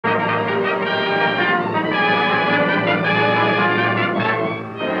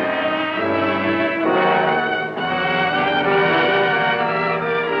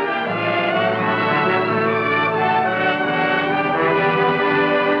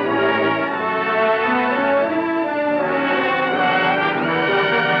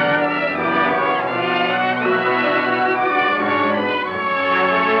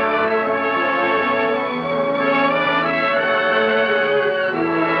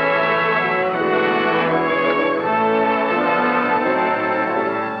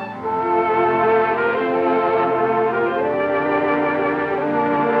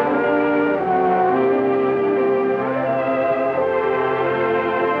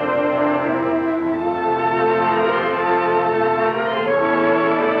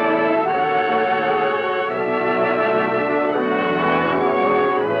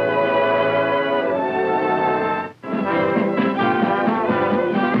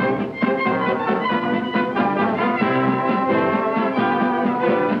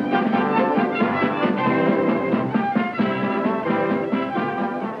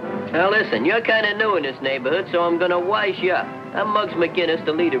Listen, you're kind of new in this neighborhood, so I'm gonna wise you up. I'm Muggs McGinnis,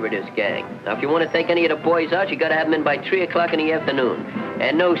 the leader of this gang. Now, if you want to take any of the boys out, you gotta have them in by 3 o'clock in the afternoon.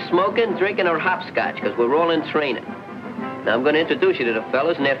 And no smoking, drinking, or hopscotch, because we're all in training. Now, I'm gonna introduce you to the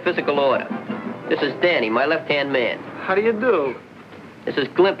fellas in their physical order. This is Danny, my left-hand man. How do you do? This is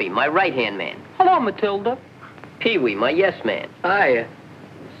Glimpy, my right-hand man. Hello, Matilda. Pee-wee, my yes man. Hi.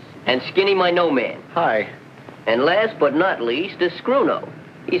 And Skinny, my no man. Hi. And last but not least is Scruno.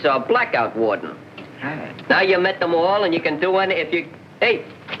 He's our blackout warden. Hi. Now you met them all, and you can do any if you... Hey!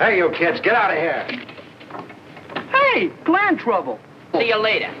 Hey, you kids, get out of here. Hey, plan trouble. See you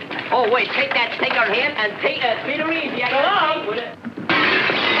later. Oh, wait, take her hand and take her easy. I got with it.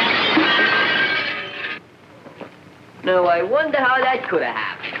 Now, I wonder how that could have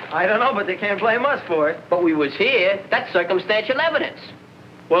happened. I don't know, but they can't blame us for it. But we was here. That's circumstantial evidence.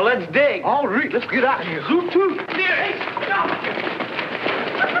 Well, let's dig. All right, let's get out of here. Zoom, too. Hey, stop!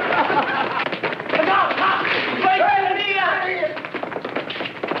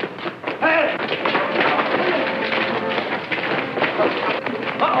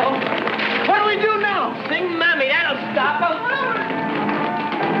 Uh-oh. What do we do now? Sing Mammy, that'll stop us.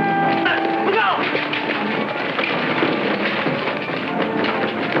 Go!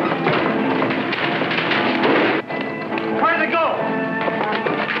 Where'd it go?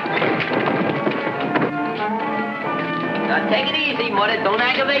 Now, take it easy, Mother. Don't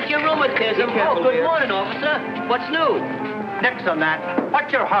aggravate your rheumatism. Careful, Good dear. morning, officer. What's new? Nix on that.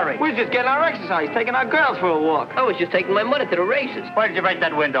 What's your hurry? We're just getting our exercise, taking our girls for a walk. I was just taking my mother to the races. Why did you break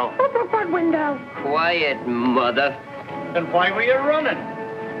that window? What window? Quiet, Mother. Then why were you running?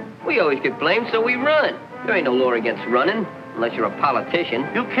 We always get blamed, so we run. There ain't no law against running, unless you're a politician.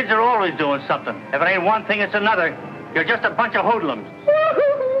 You kids are always doing something. If it ain't one thing, it's another. You're just a bunch of hoodlums.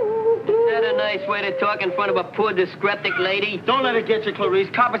 Is that a nice way to talk in front of a poor, dyspeptic lady? Don't let it get you, Clarice.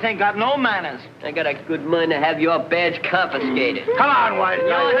 Coppers ain't got no manners. I got a good mind to have your badge confiscated. Come on, white guy.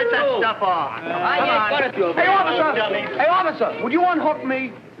 No, Get that no. stuff on. I ain't gonna do it. Hey, officer! Hey, officer! Would you unhook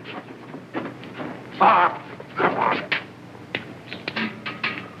me? Ah, come on.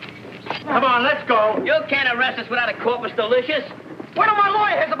 Come on, let's go. You can't arrest us without a corpus delicious. Wait till my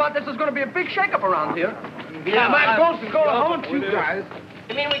lawyer hears about this. There's going to be a big shakeup around here. Yeah, my boss is going to hunt you guys.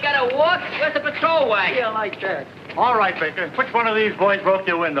 You mean we gotta walk? Where's the patrol wagon? Yeah, like that. All right, Baker. Which one of these boys broke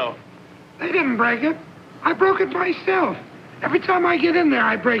your window? They didn't break it. I broke it myself. Every time I get in there,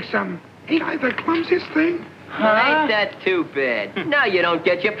 I break something. Ain't I the clumsiest thing? Ain't that too bad? Now you don't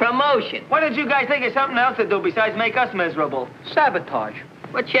get your promotion. Why don't you guys think of something else to do besides make us miserable? Sabotage.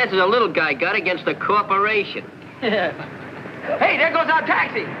 What chances a little guy got against a corporation? Yeah. Hey, there goes our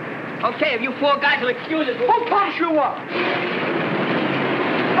taxi. Okay, if you 4 guys will excuse us. Who pumps you up?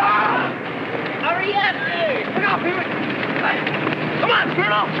 Ah! Hurry up! Look out, Pee-wee. Come on,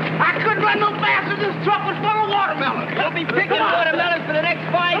 Bruno. I couldn't run no faster. This truck was full of watermelon. You'll be picking watermelons for the next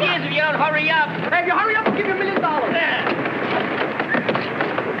 5 years if you don't hurry up. Hey, if you hurry up, I'll give you $1 million.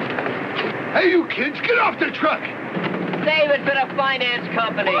 Hey, you kids, get off the truck. Save it for the finance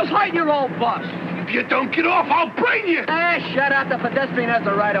company. Who's hiding your old bus? If you don't get off, I'll brain you. Ah, shut up. The pedestrian has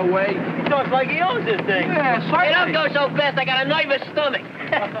the right of way. He talks like he owns this thing. Yeah, Hey, don't go so fast. I got a nervous stomach.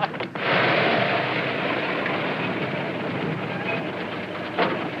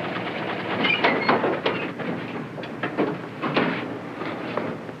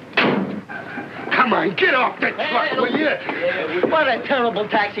 Come on, get off the truck, will you? What a terrible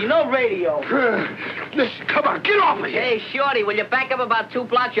taxi. No radio. Listen, come on, get off of here. Hey, Shorty, will you back up about 2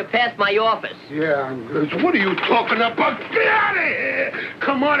 blocks? You're past my office. Yeah, what are you talking about? Get out of here.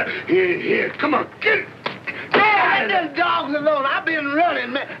 Come on. Here, come on, get Let them dogs alone. I've been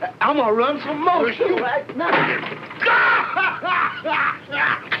running, man. I'm going to run some more right now.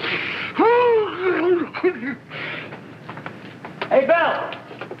 Hey, Bill.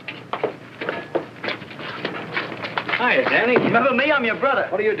 Hiya, Danny. Remember me? I'm your brother.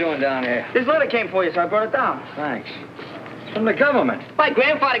 What are you doing down here? This letter came for you, so I brought it down. Thanks. It's from the government. My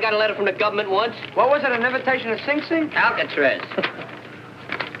grandfather got a letter from the government once. What was it, an invitation to Sing Sing? Alcatraz.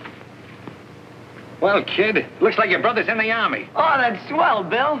 Well, kid, looks like your brother's in the Army. Oh, that's swell,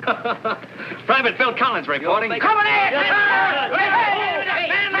 Bill. Private Phil Collins reporting. Coming in!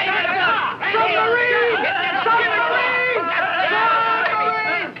 Submarine!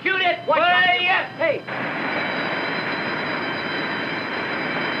 Shoot it! Hey!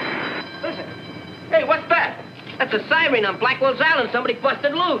 Listen. Hey, what's that? That's a siren on Blackwell's Island. Somebody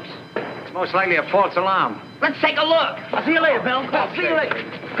busted loose. It's most likely a false alarm. Let's take a look. I'll see you later, Bill. I'll see you later.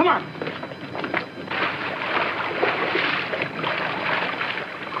 Come on.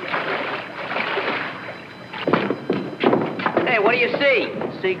 Hey, what do you see?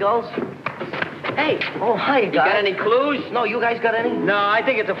 Seagulls? Hey. Oh, hi, guys. You got any clues? No, you guys got any? No, I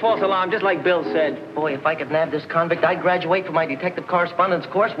think it's a false alarm, just like Bill said. Boy, if I could nab this convict, I'd graduate from my detective correspondence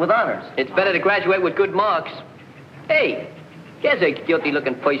course with honors. It's better to graduate with good marks. Hey, here's a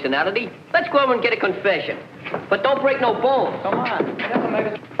guilty-looking personality. Let's go over and get a confession. But don't break no bones. Come on.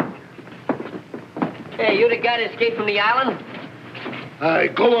 Hey, you the guy that escaped from the island? Hey,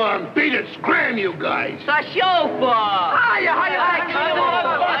 go on, beat it. Scram, you guys. The chauffeur! Hiya. How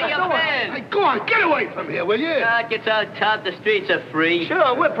you been? Hey, go on, get away from here, will you? It's so tough. The streets are free.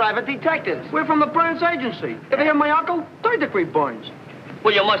 Sure, we're private detectives. We're from the Burns Agency. Ever hear of my uncle? Third-degree Burns.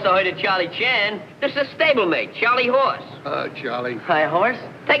 Well, you must have heard of Charlie Chan. This is a stablemate, Charlie Horse. Charlie. Hi, horse.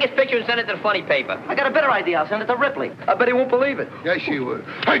 Take his picture and send it to the funny paper. I got a better idea. I'll send it to Ripley. I bet he won't believe it. Yes, you would.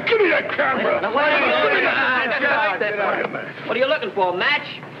 Hey, give me that camera. Now, wait a Wait a minute. What are you looking for, a match?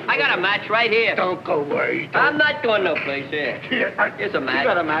 I got a match right here. Don't go away. I'm not going no place here. Here's a match. You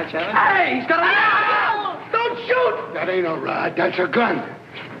got a match, haven't you? Hey, he's got a rod! Don't shoot! That ain't a rod. That's a gun.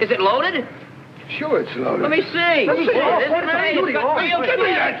 Is it loaded? Sure, it's loaded. Let me see. Let me see. This Give thing has got real me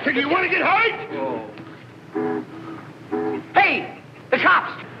that thing. You want to get hurt? Hey, the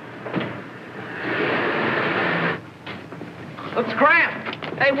cops! Let's scram.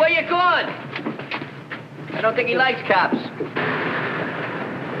 Hey, where you going? I don't think he likes cops.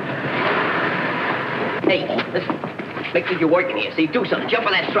 Hey, listen. Make sure you're working here. See, do something. Jump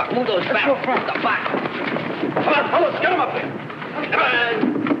on that truck. Move those barrels. Move the box. Come on, fellas, get him up there. Come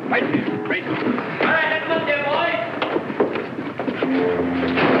on. Right there. Right there. All right, let's look there, boys.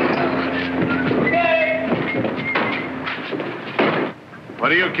 Okay.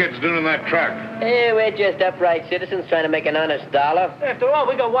 What are you kids doing in that truck? Hey, we're just upright citizens trying to make an honest dollar. After all,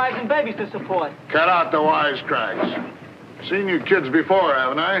 we got wives and babies to support. Cut out the wisecracks. Seen you kids before,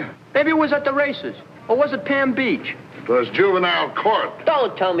 haven't I? Maybe it was at the races. Or was it Palm Beach? It was juvenile court.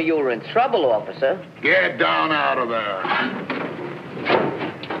 Don't tell me you were in trouble, officer. Get down out of there.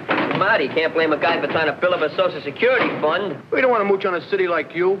 Marty, can't blame a guy for trying to fill up a Social Security fund. We don't want to mooch on a city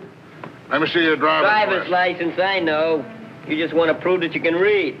like you. Let me see your driver's License, I know. You just want to prove that you can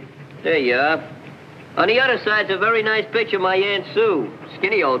read. There you are. On the other side's a very nice picture of my Aunt Sue.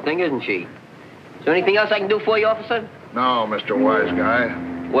 Skinny old thing, isn't she? Is there anything else I can do for you, officer? No, Mr. Wise Guy.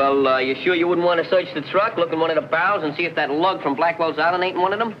 Well, you sure you wouldn't want to search the truck, look in one of the barrels, and see if that lug from Blackwell's Island ain't in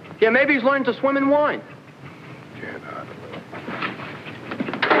one of them? Yeah, maybe he's learning to swim in wine. Get out of there.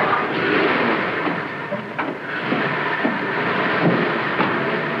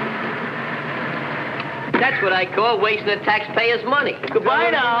 That's what I call wasting the taxpayers' money.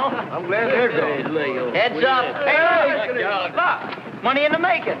 Goodbye now. I'm glad they're gone. Heads up. Hey, look. Money in the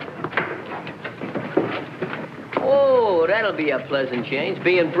making. Oh, that'll be a pleasant change.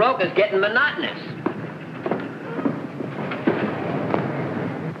 Being broke is getting monotonous.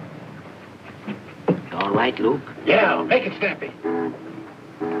 All right, Luke? Yeah, make it snappy.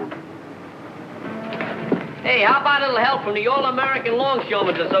 Hey, how about a little help from the All-American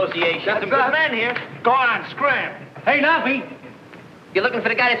Longshoremen's Association? Got some good men here. Go on, scram. Hey, Nappy. You looking for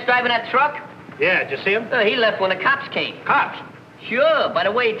the guy that's driving that truck? Yeah, did you see him? He left when the cops came. Cops. Sure. By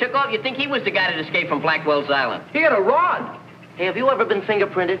the way he took off, you'd think he was the guy that escaped from Blackwell's Island. He had a rod. Hey, have you ever been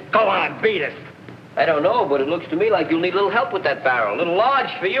fingerprinted? Go on, beat it. I don't know, but it looks to me like you'll need a little help with that barrel. A little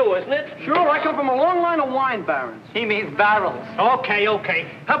large for you, isn't it? Sure, I come from a long line of wine barons. He means barrels. Okay.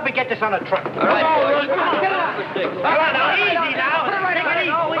 Help me get this on a truck. All right, boys. Come on, Get on. All right, now, easy now. Put it right Take on it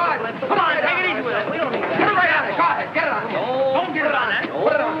it. easy. Come on, take it easy with it. We don't need that. Put it right on it. Go ahead, get it on. Don't get it on that.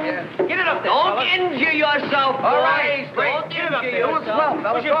 Put it on. Get it up there, Don't fellas. injure yourself, boys. All right, Don't get it up injure there. Doing swell,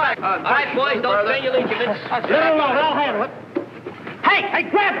 fellas. Go ahead. All right, boys, don't strain your ligaments. Let it alone. I'll handle it. Hey,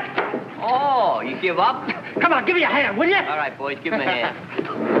 grab it. Oh, you give up? Come on, give me a hand, will you? All right, boys, give him a hand.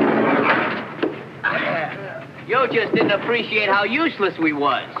 You just didn't appreciate how useless we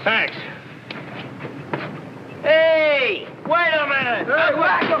was. Thanks. Hey, wait a minute. Hey,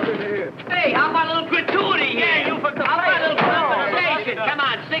 back up in here. Hey, how about a little gratuity here? Yeah, you for the How about a little place. compensation? Come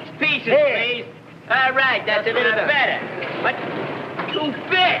on, 6 pieces, Here. please. All right, that's a little better. But 2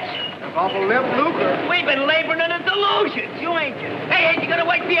 bits. Awful limp lucre. We've been laboring under delusions. You ain't. Hey, ain't you gonna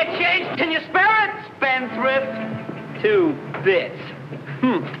wait for your change? Can you spare it? Spendthrift. 2 bits.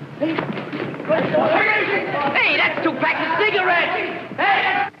 Hey, that's 2 packs of cigarettes.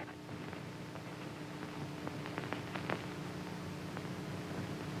 Hey.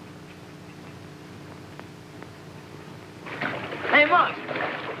 Hey, Muggs.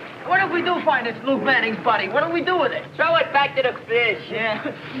 What if we do find this Luke Manning's body? What do we do with it? Throw it back to the fish. Yeah.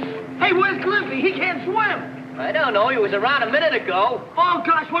 Hey, where's Glimpy? He can't swim. I don't know. He was around a minute ago. Oh,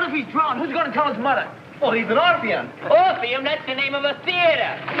 gosh, what if he's drowned? Who's going to tell his mother? Oh, he's an Orpheum. Orpheum? That's the name of a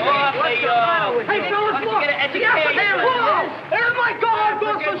theater. Orpheum. Hey, fellas, look. Get an education. Oh, my God,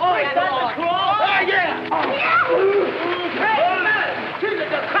 go so straight down the crawl. Oh, yeah. Hey, man. See the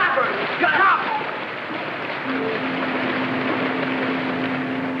coppers. Got up.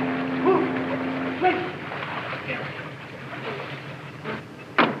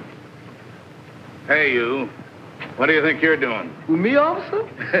 Hey, you. What do you think you're doing? With me, officer?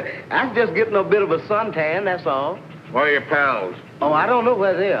 I'm just getting a bit of a suntan, that's all. Where are your pals? Oh, I don't know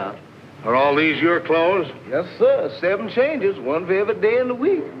where they are. Are all these your clothes? Yes, sir. 7 changes, one for every day in the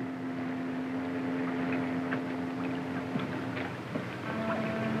week.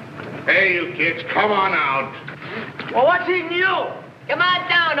 Hey, you kids, come on out. Well, what's eating you? Come on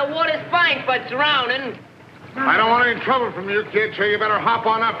down. The water's fine for drowning. I don't want any trouble from you kids, so you better hop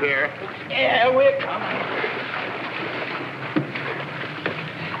on up here. Yeah, we're coming.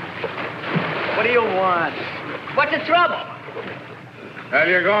 What do you want? What's the trouble? Well,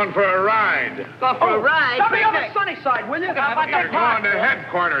 you're going for a ride. Go for a ride? Stop me on the sunny side, will you? How about You're that going park? to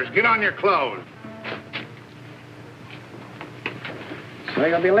headquarters. Get on your clothes. So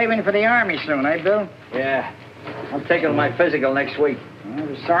you'll be leaving for the Army soon, eh, Bill? Yeah. I'm taking my physical next week.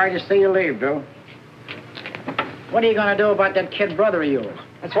 I'm sorry to see you leave, Bill. What are you going to do about that kid brother of yours?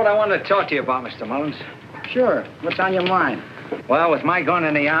 That's what I wanted to talk to you about, Mr. Mullins. Sure. What's on your mind? Well, with my going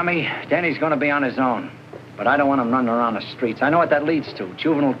in the Army, Danny's going to be on his own. But I don't want him running around the streets. I know what that leads to.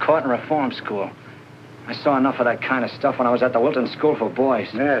 Juvenile court and reform school. I saw enough of that kind of stuff when I was at the Wilton School for Boys.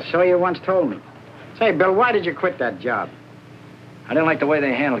 Yeah, so you once told me. Say, Bill, why did you quit that job? I didn't like the way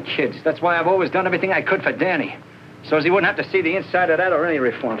they handled kids. That's why I've always done everything I could for Danny. So as he wouldn't have to see the inside of that or any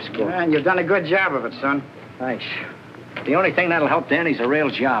reform school. Yeah, and you've done a good job of it, son. Thanks. The only thing that'll help Danny's a real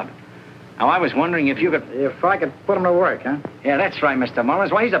job. Now, I was wondering if you could... If I could put him to work, huh? Yeah, that's right, Mr.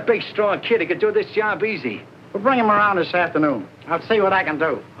 Mullins. Why, he's a big, strong kid. He could do this job easy. We'll bring him around this afternoon. I'll see what I can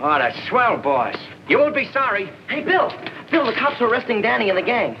do. Oh, that's swell, boss. You won't be sorry. Hey, Bill. Bill, the cops are arresting Danny and the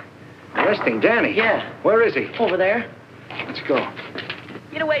gang. Arresting Danny? Yeah. Where is he? Over there. Let's go.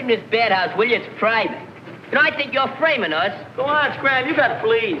 Get away from this bed house, will you? It's private. You know, I think you're framing us. Go on, Scram, you got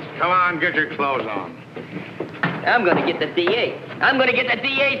fleas. Come on, get your clothes on. I'm going to get the DA. I'm going to get the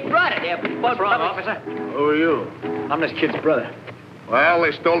DA's brother there. What's wrong, officer? Who are you? I'm this kid's brother. Well,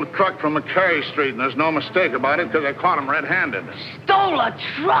 they stole a truck from McCary Street, and there's no mistake about it because I caught him red-handed. Stole a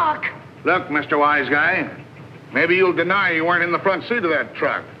truck? Look, Mr. Wise Guy, maybe you'll deny you weren't in the front seat of that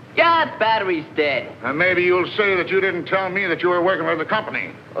truck. Yeah, battery's dead. And maybe you'll say that you didn't tell me that you were working for the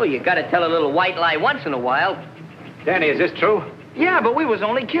company. Oh, you got to tell a little white lie once in a while. Danny, is this true? Yeah, but we was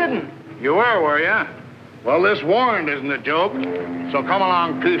only kidding. You were you? Well, this warrant isn't a joke, so come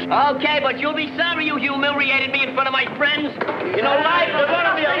along, peace. Okay, but you'll be sorry you humiliated me in front of my friends. You know, life is going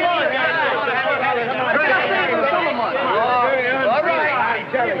to be a long All right.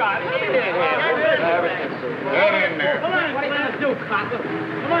 Get in there. Come on, what are you going to do, copper?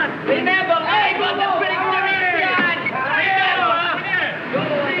 Come on. Remember, hey, but the pretty serious shot.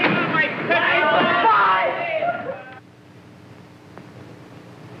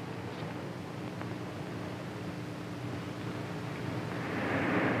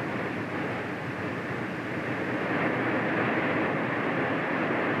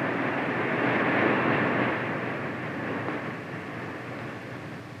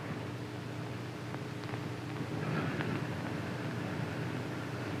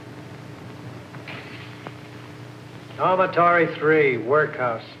 Dormitory 3,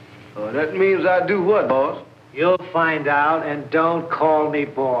 workhouse. Oh, that means I do what, boss? You'll find out, and don't call me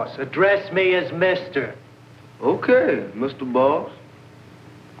boss. Address me as Mister. Okay, Mr. Boss.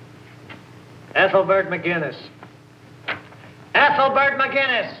 Ethelbert McGinnis. Ethelbert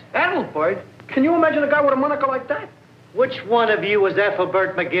McGinnis! Ethelbert? Can you imagine a guy with a moniker like that? Which one of you was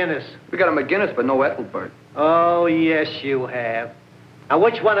Ethelbert McGinnis? We got a McGinnis, but no Ethelbert. Oh, yes, you have. Now,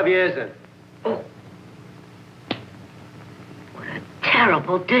 which one of you is it? Oh. What a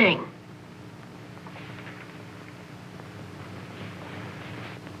terrible thing.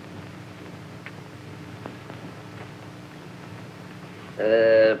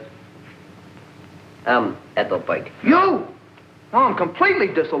 I'm Ethelbert. You? Oh, I'm completely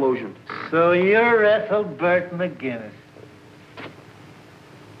disillusioned. So you're Ethelbert McGinnis.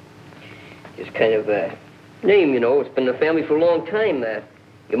 It's kind of a name, you know. It's been in the family for a long time.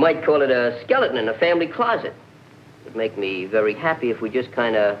 You might call it a skeleton in a family closet. It'd make me very happy if we just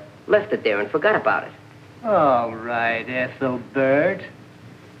kind of left it there and forgot about it. All right, Ethelbert.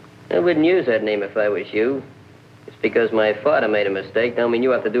 I wouldn't use that name if I was you. It's because my father made a mistake. Don't mean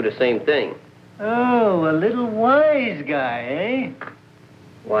you have to do the same thing. Oh, a little wise guy, eh?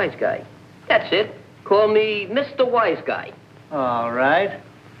 Wise guy. That's it. Call me Mr. Wise Guy. All right.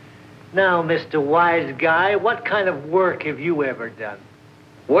 Now, Mr. Wise Guy, what kind of work have you ever done?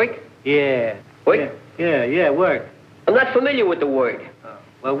 Work? Yeah. Work? Yeah, work. I'm not familiar with the word. Oh,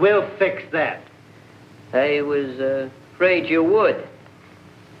 well, we'll fix that. I was afraid you would.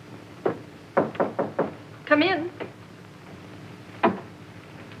 Come in.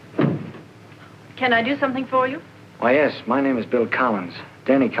 Can I do something for you? Why, yes. My name is Bill Collins.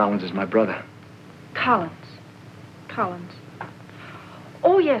 Danny Collins is my brother. Collins.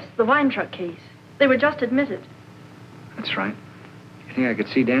 Oh, yes, the wine truck case. They were just admitted. That's right. You think I could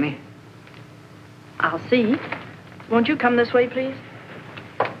see Danny? I'll see. Won't you come this way, please?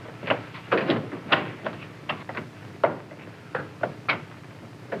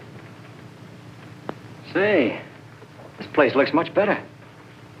 Say, this place looks much better.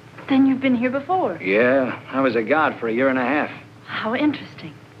 Then you've been here before. Yeah, I was a guard for 1.5 years. How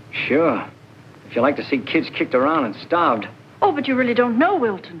interesting. Sure. If you like to see kids kicked around and starved. Oh, but you really don't know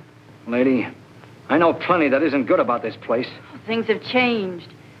Wilton. Lady, I know plenty that isn't good about this place. Oh, things have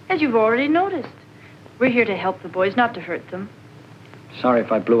changed, as you've already noticed. We're here to help the boys, not to hurt them. Sorry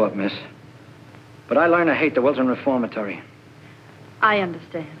if I blew up, miss. But I learned to hate the Wilton Reformatory. I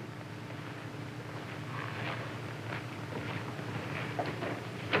understand.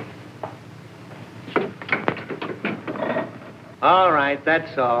 All right,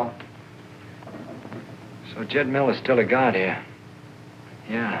 that's all. So Jed Miller's still a guard here.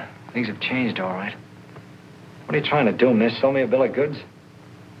 Yeah, things have changed, all right. What are you trying to do, miss? Sell me a bill of goods?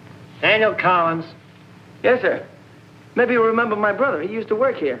 Daniel Collins. Yes, sir. Maybe you remember my brother. He used to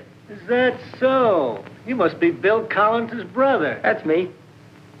work here. Is that so? You must be Bill Collins' brother. That's me.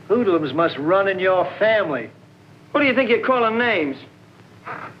 Hoodlums must run in your family. What do you think you're calling names?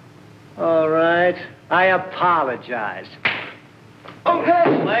 All right. I apologize.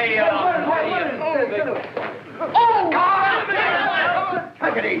 Okay. Lay off.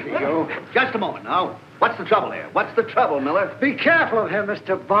 Take it easy, you. Just a moment now. What's the trouble here? What's the trouble, Miller? Be careful of him,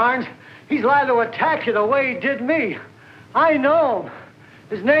 Mr. Barnes. He's liable to attack you the way he did me. I know him.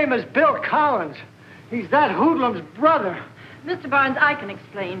 His name is Bill Collins. He's that hoodlum's brother. Mr. Barnes, I can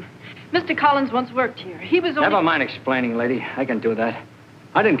explain. Mr. Collins once worked here. He was only... Never mind explaining, lady. I can do that.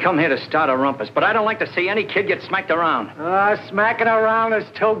 I didn't come here to start a rumpus, but I don't like to see any kid get smacked around. Smacking around is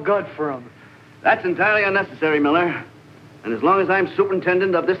too good for him. That's entirely unnecessary, Miller. And as long as I'm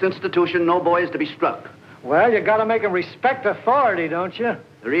superintendent of this institution, no boy is to be struck. Well, you gotta make him respect authority, don't you?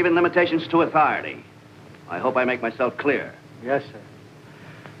 There are even limitations to authority. I hope I make myself clear. Yes, sir.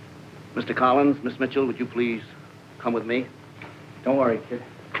 Mr. Collins, Miss Mitchell, would you please come with me? Don't worry, kid.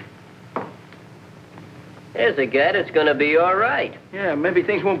 There's a guy that's gonna be all right. Yeah, maybe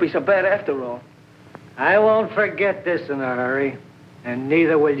things won't be so bad after all. I won't forget this in a hurry, and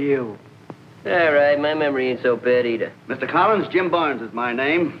neither will you. All right, my memory ain't so bad either. Mr. Collins, Jim Barnes is my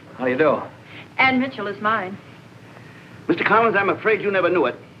name. How do you do? Ann Mitchell is mine. Mr. Collins, I'm afraid you never knew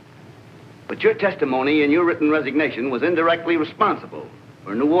it, but your testimony in your written resignation was indirectly responsible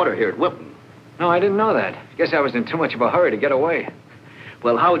for new order here at Wilton. No, I didn't know that. Guess I was in too much of a hurry to get away.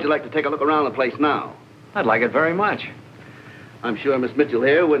 Well, how would you like to take a look around the place now? I'd like it very much. I'm sure Miss Mitchell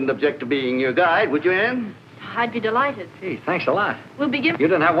here wouldn't object to being your guide, would you, Ann? I'd be delighted. Gee, thanks a lot. We'll begin... You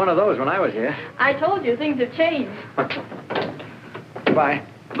didn't have one of those when I was here. I told you, things have changed. Goodbye.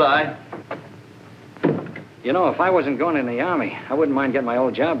 Bye. You know, if I wasn't going in the Army, I wouldn't mind getting my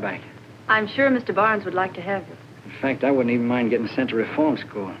old job back. I'm sure Mr. Barnes would like to have you. In fact, I wouldn't even mind getting sent to reform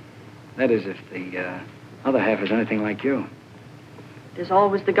school. That is, if the other half is anything like you. There's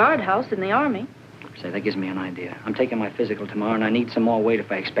always the guardhouse in the Army. Say, that gives me an idea. I'm taking my physical tomorrow, and I need some more weight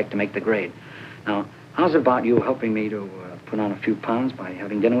if I expect to make the grade. Now, how's about you helping me to put on a few pounds by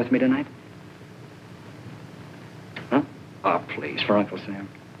having dinner with me tonight? Huh? Oh, please, for Uncle Sam.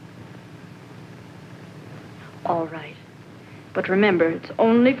 All right. But remember, it's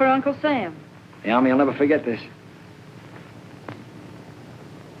only for Uncle Sam. The Army will never forget this.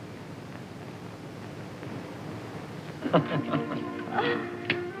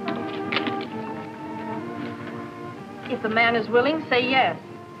 If the man is willing, say yes.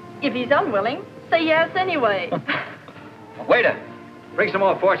 If he's unwilling, say yes anyway. Waiter, bring some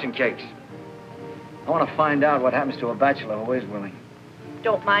more fortune cakes. I want to find out what happens to a bachelor who is willing.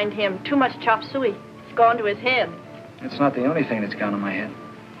 Don't mind him. Too much chop suey. It's gone to his head. It's not the only thing that's gone in my head.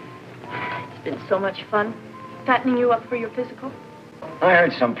 It's been so much fun, fattening you up for your physical. I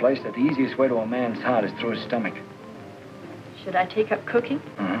heard someplace that the easiest way to a man's heart is through his stomach. Should I take up cooking?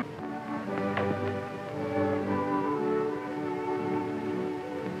 Mm-hmm.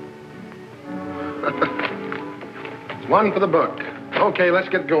 One for the book. Okay, let's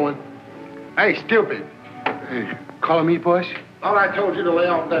get going. Hey, stupid. Hey, calling me puss? Thought I told you to lay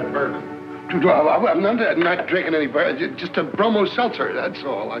off that bourbon. I'm not drinking any bourbon. Just a bromo seltzer, that's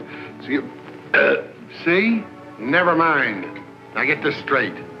all. See? Never mind. Now get this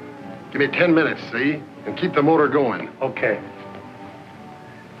straight. Give me 10 minutes, see? And keep the motor going. Okay.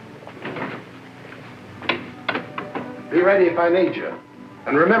 Be ready if I need you.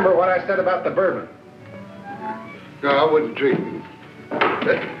 And remember what I said about the bourbon. No, I wouldn't drink.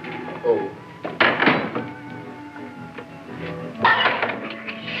 Oh.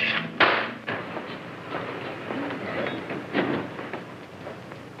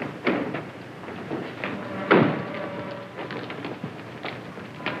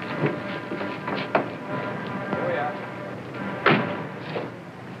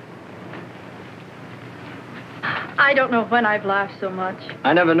 I don't know when I've laughed so much.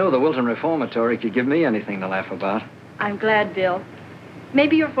 I never knew the Wilton Reformatory could give me anything to laugh about. I'm glad, Bill.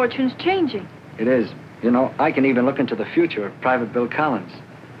 Maybe your fortune's changing. It is. You know, I can even look into the future of Private Bill Collins.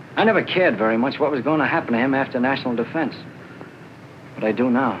 I never cared very much what was going to happen to him after national defense. But I do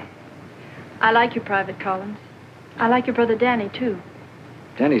now. I like you, Private Collins. I like your brother Danny, too.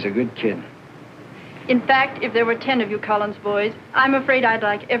 Danny's a good kid. In fact, if there were 10 of you Collins boys, I'm afraid I'd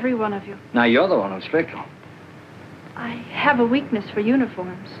like every one of you. Now, you're the one who's fickle. I have a weakness for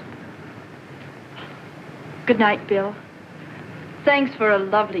uniforms. Good night, Bill. Thanks for a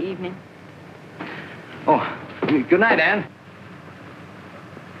lovely evening. Oh, good night, Ann.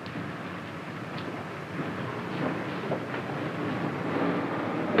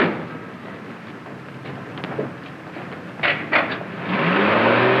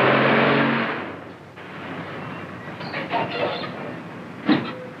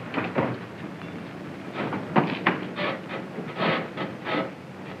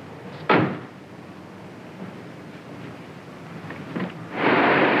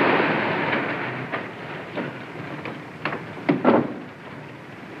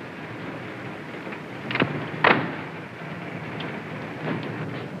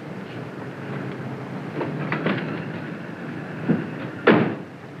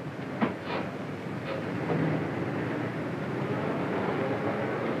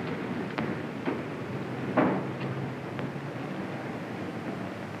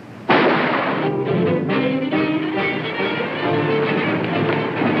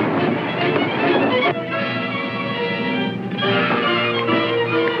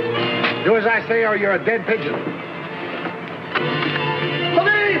 Do as I say or you're a dead pigeon.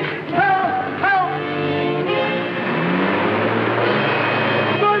 Police! Help! Help!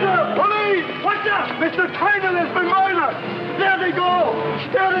 Murder! Police! What's up? Mr. Trainer has been murdered! There they go!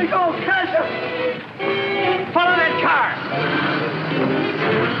 There they go! Catch them! Follow that car!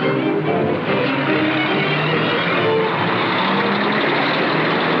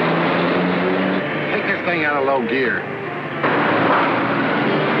 Take this thing out of low gear.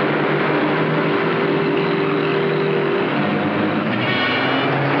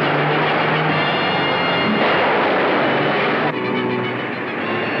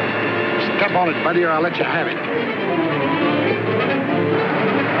 Step on it, buddy, or I'll let you have it.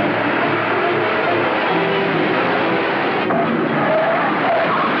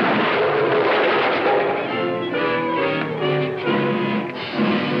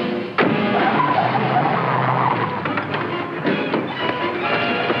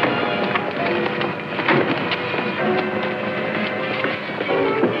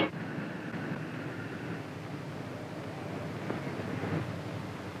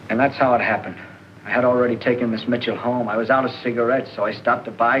 And that's how it happened. I had already taken Miss Mitchell home. I was out of cigarettes, so I stopped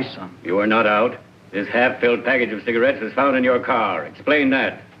to buy some. You were not out. This half-filled package of cigarettes was found in your car. Explain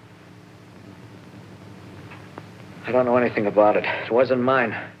that. I don't know anything about it. It wasn't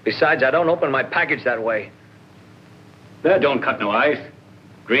mine. Besides, I don't open my package that way. That don't cut no ice.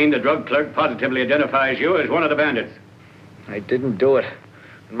 Green, the drug clerk, positively identifies you as one of the bandits. I didn't do it.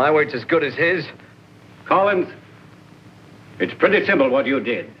 And my word's as good as his. Collins, it's pretty simple what you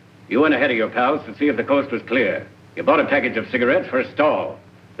did. You went ahead of your pals to see if the coast was clear. You bought a package of cigarettes for a stall.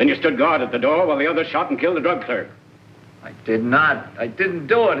 Then you stood guard at the door while the others shot and killed the drug clerk. I did not. I didn't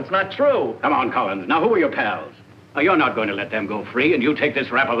do it. It's not true. Come on, Collins. Now, who are your pals? Now, you're not going to let them go free, and you take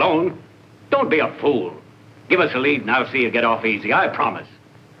this rap alone. Don't be a fool. Give us a lead, and I'll see you get off easy. I promise.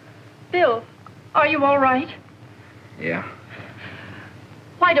 Bill, are you all right? Yeah.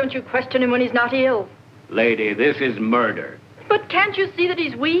 Why don't you question him when he's not ill? Lady, this is murder. But can't you see that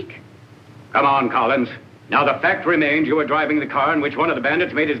he's weak? Come on, Collins. Now, the fact remains you were driving the car in which one of the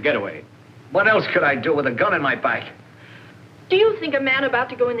bandits made his getaway. What else could I do with a gun in my back? Do you think a man about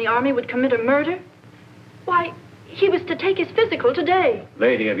to go in the army would commit a murder? Why, He was to take his physical today.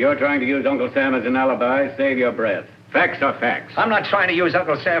 Lady, if you're trying to use Uncle Sam as an alibi, save your breath. Facts are facts. I'm not trying to use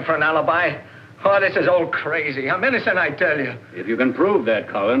Uncle Sam for an alibi. Oh, this is all crazy. I'm innocent, I tell you. If you can prove that,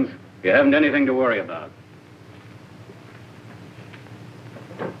 Collins, you haven't anything to worry about.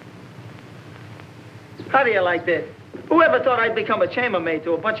 How do you like this? Whoever thought I'd become a chambermaid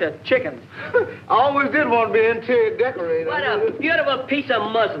to a bunch of chickens? I always did want to be an interior decorator. What a beautiful piece of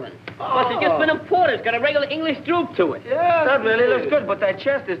muslin. Must have just been imported. It's got a regular English droop to it. Yeah, That really looks good, but that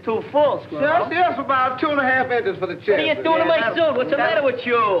chest is too full, Squirrel. Yes, about 2.5 inches for the chest. What are you doing to my suit? What's the matter with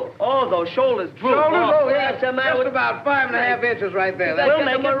you? Oh, those shoulders droop. What's the matter Just with... about 5.5 inches right there. We'll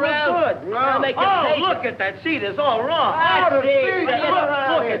make it look around. good. I'll make it Oh, taste. look at that seat. It's all wrong. the seat.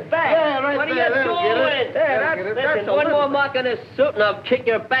 Look at that. Yeah, right What are there. you That'll get doing? it. That'll get it. That's Listen, a one little- more mark on this suit and I'll kick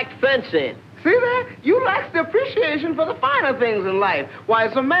your back fence in. See that? You lack the appreciation for the finer things in life. Why,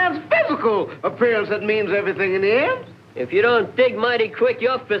 it's a man's physical appearance that means everything in the end. If you don't dig mighty quick,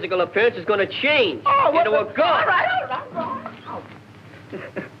 your physical appearance is going to change into a ghost. All right.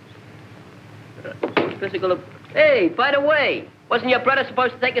 Physical... Hey, by the way, wasn't your brother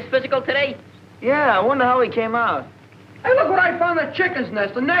supposed to take his physical today? Yeah, I wonder how he came out. Hey, look what I found in the chicken's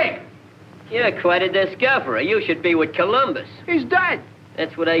nest, an egg. You're quite a discoverer. You should be with Columbus. He's dead.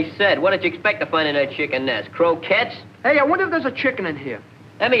 That's what I said. What did you expect to find in that chicken nest? Croquettes? Hey, I wonder if there's a chicken in here.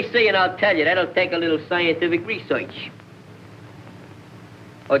 Let me see and I'll tell you. That'll take a little scientific research.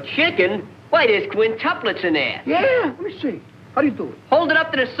 A chicken? Why, there's quintuplets in there. Yeah, let me see. How do you do it? Hold it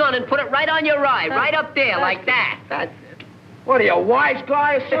up to the sun and put it right on your eye, right up there, like that. That's it. What are you, a wise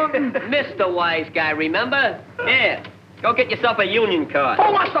guy or something? Mr. Wise Guy, remember? Here, go get yourself a union card.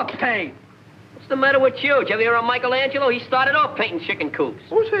 Oh, what's the pain? What's the matter with you? Did you ever hear of Michelangelo? He started off painting chicken coops.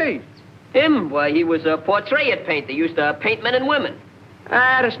 Who's he? Him? Why, he was a portrait painter. He used to paint men and women.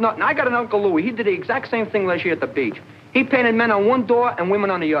 That's nothing. I got an Uncle Louie. He did the exact same thing last year at the beach. He painted men on one door and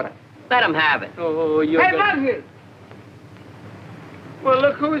women on the other. Let him have it. Oh, you're... Hey, Bugsy! Well,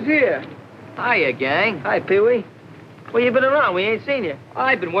 look who's here. Hiya, gang. Hi, Pee-wee. Well, you been around. We ain't seen you.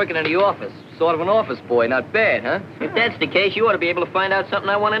 I've been working in the office. Sort of an office boy. Not bad, huh? If that's the case, you ought to be able to find out something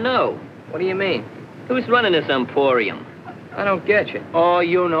I want to know. What do you mean? Who's running this emporium? I don't get you. Oh,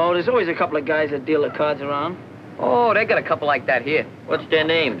 you know, there's always a couple of guys that deal the cards around. Oh, they got a couple like that here. What's their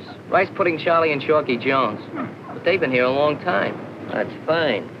names? Rice Pudding Charlie and Chalky Jones. But they've been here a long time. That's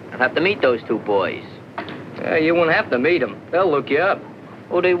fine. I'll have to meet those two boys. Yeah, you won't have to meet them. They'll look you up.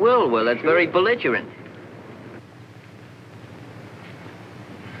 Oh, they will. Well, that's very belligerent.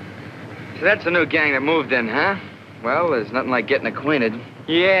 So that's the new gang that moved in, huh? Well, there's nothing like getting acquainted.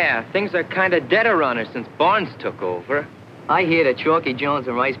 Yeah, things are kind of dead around her since Barnes took over. I hear that Chalky Jones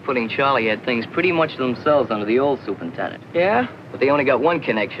and Rice Pudding Charlie had things pretty much to themselves under the old superintendent. Yeah? But they only got one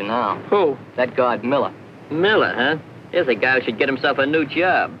connection now. Who? That guard Miller. Miller, huh? Here's a guy who should get himself a new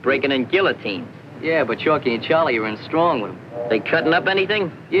job, breaking in guillotines. Yeah, but Chalky and Charlie are in strong with him. They cutting up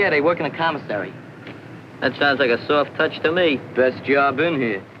anything? Yeah, they work in a commissary. That sounds like a soft touch to me. Best job in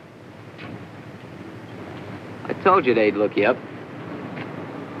here. I told you they'd look you up.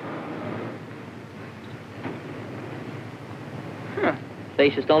 Huh.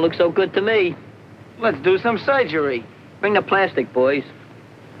 Faces don't look so good to me. Let's do some surgery. Bring the plastic, boys.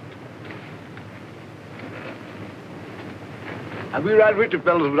 I'll be right with you,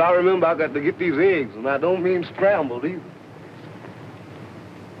 fellas, but I remember I got to get these eggs, and I don't mean scrambled either.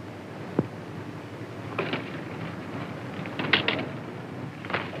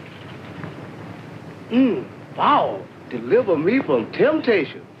 Wow. Deliver me from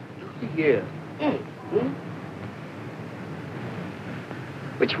temptation. Yeah.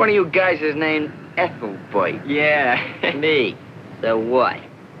 Which one of you guys is named Ethelboy? Yeah, me. So what?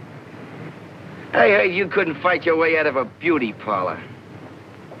 I heard you couldn't fight your way out of a beauty parlor.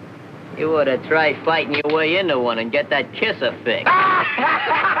 You ought to try fighting your way into one and get that kisser fix.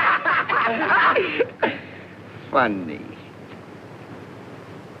 Funny.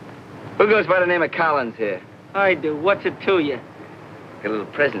 Who goes by the name of Collins here? I do. What's it to you? Got a little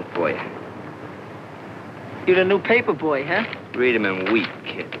present for you. You're the new paper boy, huh? Read 'em and weep,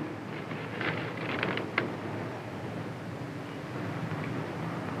 kid.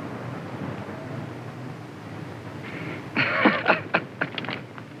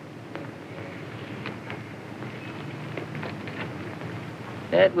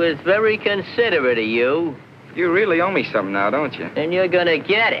 That was very considerate of you. You really owe me something now, don't you? And you're gonna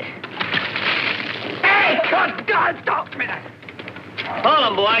get it. Hey, good God, don't me! Hold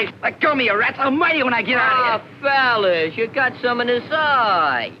him, boys. Let go of me, you rats. I'll murder you when I get out of here. Fellas, you got some in his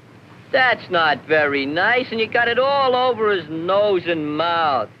eye. That's not very nice, and you got it all over his nose and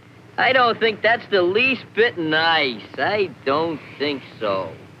mouth. I don't think that's the least bit nice. I don't think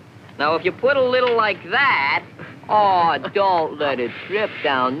so. Now, if you put a little like that... Oh, don't let it drip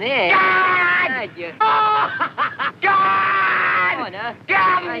down there. God! God! Come on, huh?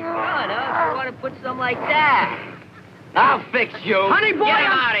 Come on, huh? You want to put some like that. I'll fix you. Honey boy, Get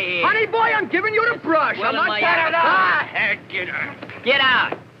out of here. Honey boy, I'm giving you the brush. Well, I'm not my getting out. Get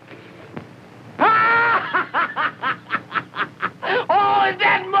out. Oh, is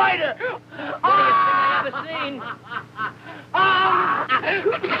that murder? I've ever seen.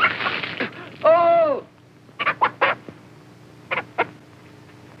 Oh!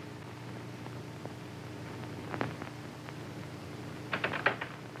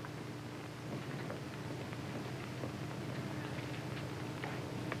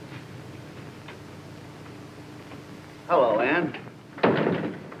 Hello, Ann.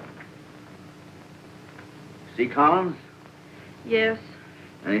 See Collins? Yes.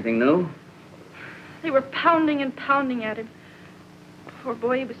 Anything new? They were pounding and pounding at him. Poor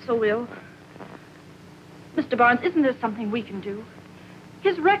boy, he was so ill. Mr. Barnes, isn't there something we can do?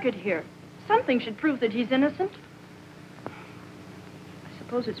 His record here. Something should prove that he's innocent. I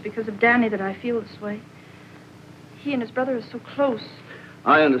suppose it's because of Danny that I feel this way. He and his brother are so close.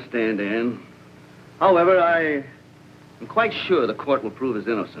 I understand, Ann. However, I am quite sure the court will prove his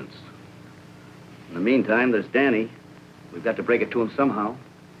innocence. In the meantime, there's Danny. We've got to break it to him somehow.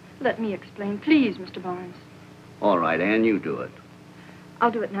 Let me explain, please, Mr. Barnes. All right, Ann, you do it.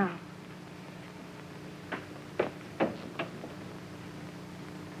 I'll do it now.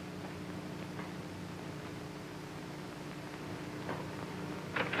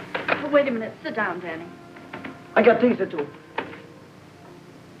 Oh, wait a minute. Sit down, Danny. I got things to do.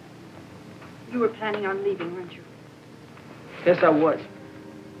 You were planning on leaving, weren't you? Yes, I was.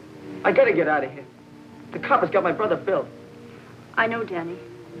 I gotta get out of here. The coppers got my brother Bill. I know, Danny.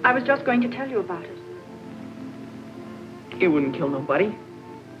 I was just going to tell you about it. He wouldn't kill nobody.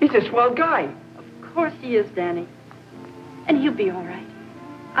 He's a swell guy. Of course he is, Danny. And he'll be all right.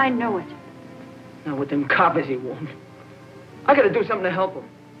 I know it. Now, with them coppers, he won't. I gotta do something to help him.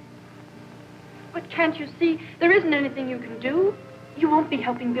 But can't you see? There isn't anything you can do. You won't be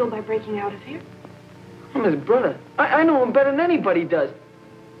helping Bill by breaking out of here. I'm his brother. I know him better than anybody does.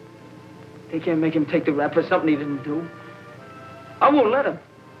 They can't make him take the rap for something he didn't do. I won't let him.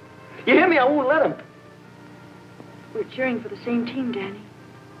 You hear me? I won't let him. We're cheering for the same team, Danny.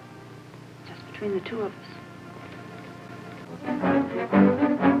 Just between the two of us.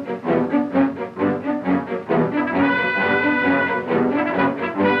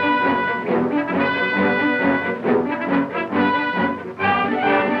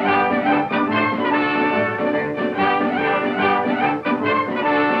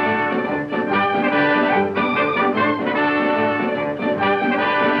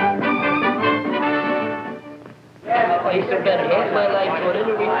 I spent half my life going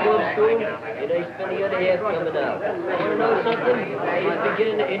into reform school, and I spent the other half coming out. Want to know something? It's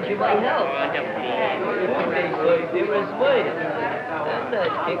beginning to injure my health. They were smiling. I'm not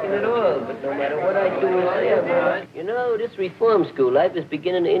kicking at all, but no matter what I do or say, I'm not. You know, this reform school life is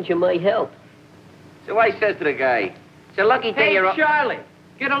beginning to injure my health. So I says to the guy, it's a lucky thing Hey, you're... Charlie,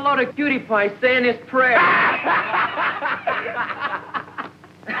 get a load of cutie pie saying this prayer.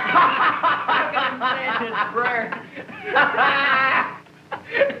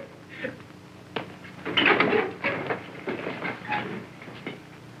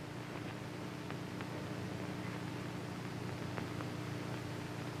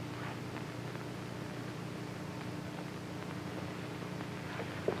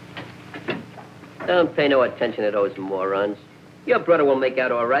 Don't pay no attention to those morons. Your brother will make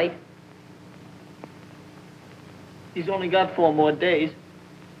out all right. He's only got 4 more days.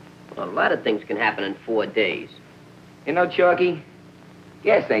 Well, a lot of things can happen in 4 days. You know, Chalky,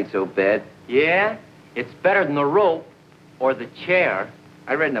 gas ain't so bad. Yeah? It's better than the rope or the chair.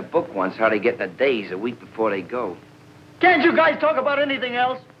 I read in a book once how they get the days a week before they go. Can't you guys talk about anything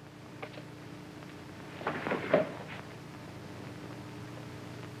else?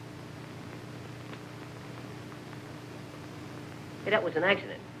 Hey, that was an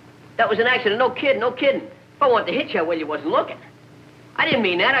accident. That was an accident. No kidding, no kidding. If I wanted to hit you, well, you wasn't looking. I didn't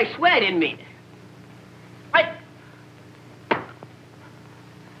mean that. I swear I didn't mean it.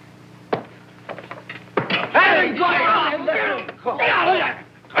 Hey, go out there! Go! Get out of there!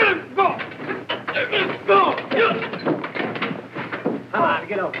 Go! Go! Come on,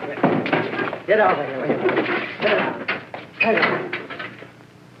 get over here. Get over here. Sit down. Sit down.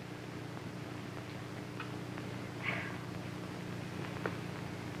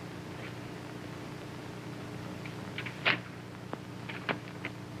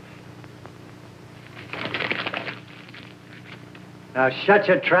 Now shut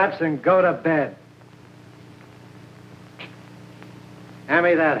your traps and go to bed. Hand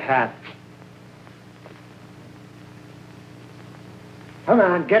me that hat. Come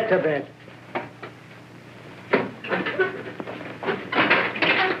on, get to bed.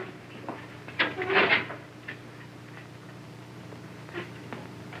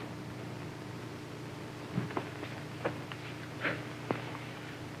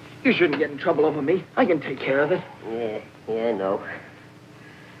 You shouldn't get in trouble over me. I can take care of it. Yeah, I know.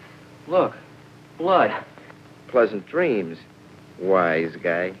 Look, blood. Pleasant dreams, wise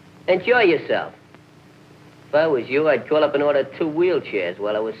guy. Enjoy yourself. If I was you, I'd call up and order 2 wheelchairs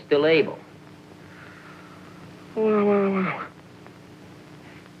while I was still able. Well. You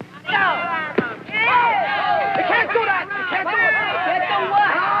can't do that! You can't do it! You can't do what?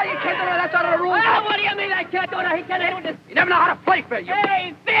 Ah, you can't do that. That's out of the rules. Oh, what do you mean I can't do that? He can't handle this. You never know how to play fair.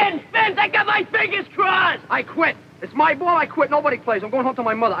 Hey, Vince! I got my fingers crossed! I quit. It's my ball. I quit. Nobody plays. I'm going home to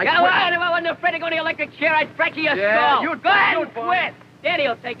my mother. I quit. Well, if I wasn't afraid to go to the electric chair, I'd fracture your skull. you'd go ahead and fine. quit. Danny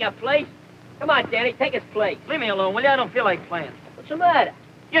will take your place. Come on, Danny, take his place. Leave me alone, will you? I don't feel like playing. What's the matter?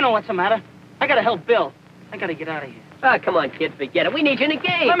 You know what's the matter. I gotta help Bill. I gotta get out of here. Oh, come on, kid, forget it. We need you in the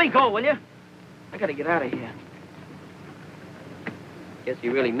game. Let me go, will you? I gotta get out of here. Guess he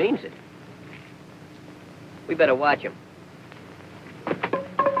really means it. We better watch him.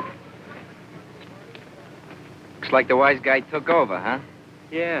 Looks like the wise guy took over, huh?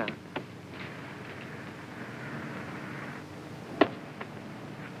 Yeah.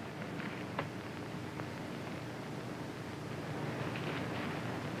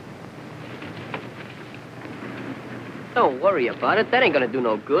 Don't worry about it. That ain't gonna do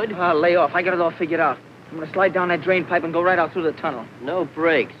no good. Lay off. I got it all figured out. I'm gonna slide down that drain pipe and go right out through the tunnel. No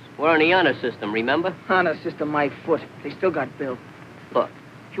brakes. We're on the honor system, remember? Honor system, my foot. They still got Bill. Look,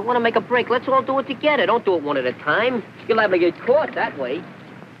 if you want to make a break, let's all do it together. Don't do it one at a time. You're liable to get caught that way.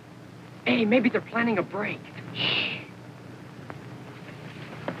 Hey, maybe they're planning a break. Shh.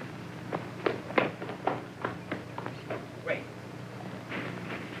 Wait.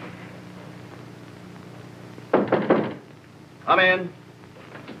 Come in.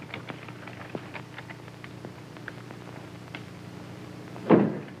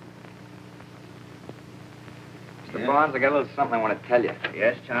 Mr. Barnes, I got a little something I want to tell you.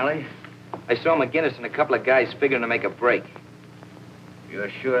 Yes, Charlie? I saw McGinnis and a couple of guys figuring to make a break. You're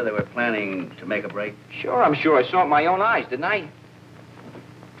sure they were planning to make a break? Sure, I'm sure. I saw it with my own eyes, didn't I?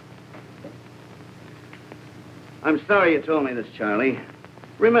 I'm sorry you told me this, Charlie.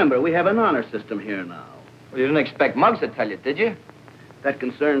 Remember, we have an honor system here now. Well, you didn't expect Muggs to tell you, did you? That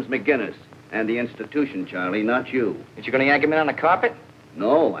concerns McGinnis and the institution, Charlie, not you. Aren't you going to yank him in on the carpet?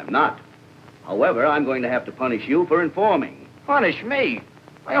 No, I'm not. However, I'm going to have to punish you for informing. Punish me?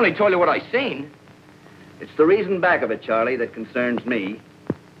 I only told you what I seen. It's the reason back of it, Charlie, that concerns me.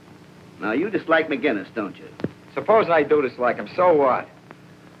 Now, you dislike McGinnis, don't you? Suppose I do dislike him, so what?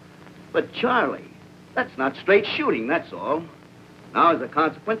 But, Charlie, that's not straight shooting, that's all. Now, as a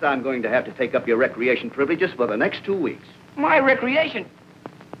consequence, I'm going to have to take up your recreation privileges for the next 2 weeks. My recreation?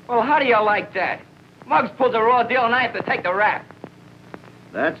 Well, how do you like that? Muggs pulls a raw deal and I have to take the rap.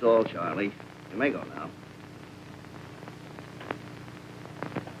 That's all, Charlie. You may go now.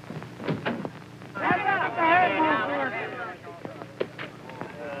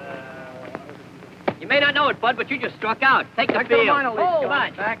 You may not know it, Bud, but you just struck out. Take the field. Come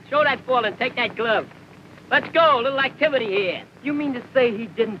on. Show that ball and take that glove. Let's go. A little activity here. You mean to say he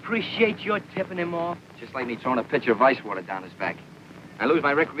didn't appreciate your tipping him off? Just like me throwing a pitcher of ice water down his back. I lose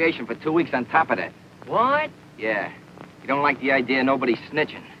my recreation for 2 weeks on top of that. What? Yeah. You don't like the idea of nobody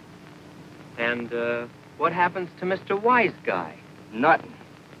snitching. And, what happens to Mr. Wise Guy? Nothing.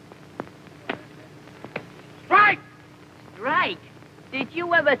 Strike! Strike? Did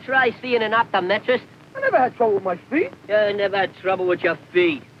you ever try seeing an optometrist? I never had trouble with my feet. You never had trouble with your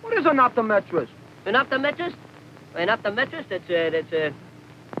feet. What is an optometrist? An optometrist? An optometrist? That's a...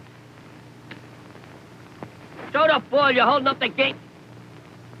 Throw the ball. You're holding up the gate.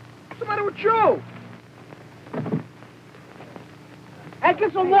 What's the matter with you? Hey,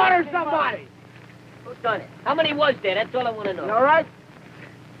 get some water, somebody. Who done it? How many was there? That's all I want to know. You all right?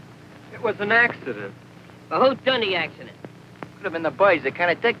 It was an accident. Well, who done the accident? Could have been the boys. They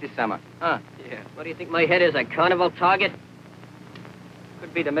kind of dick this summer. Huh? Yeah. What do you think my head is, a carnival target?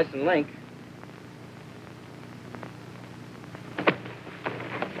 Could be the missing link.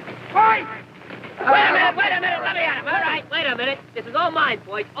 Fight! Wait a minute. Let me at him. All right, wait a minute. This is all mine,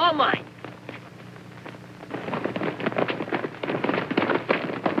 boys. All mine.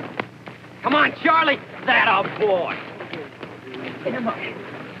 Come on, Charlie. That a boy. Get him up.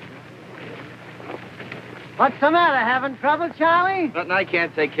 What's the matter? Having trouble, Charlie? Nothing I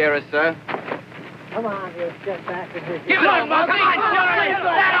can't take care of, sir. Come on, you get back in here. Give it up, Mom. Come on, Charlie.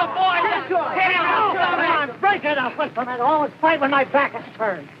 That old boy. Hit him. Come on, break it up. What's the matter? Always fight when my back is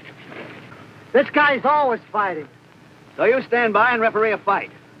turned. This guy's always fighting. So you stand by and referee a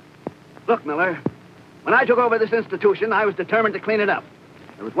fight. Look, Miller, when I took over this institution, I was determined to clean it up.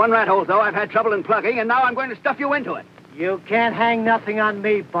 There was one rat hole, though, I've had trouble in plugging, and now I'm going to stuff you into it. You can't hang nothing on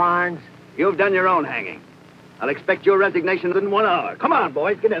me, Barnes. You've done your own hanging. I'll expect your resignation in 1 hour. Come on,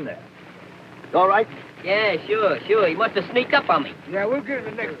 boys, get in there. You all right? Yeah, sure. He must have sneaked up on me. Yeah, we'll get it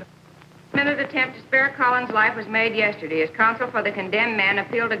the next time. Another attempt to spare Collins' life was made yesterday as counsel for the condemned man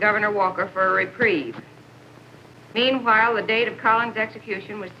appealed to Governor Walker for a reprieve. Meanwhile, the date of Collins'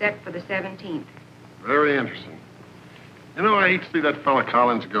 execution was set for the 17th. Very interesting. You know, I hate to see that fella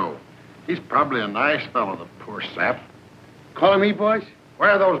Collins go. He's probably a nice fellow, the poor sap. Calling me, boys? Where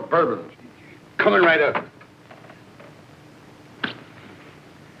are those bourbons? Coming right up.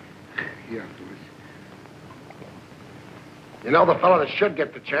 Yeah, boys. You know, the fellow that should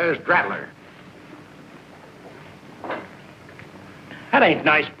get the chair is Drattler. That ain't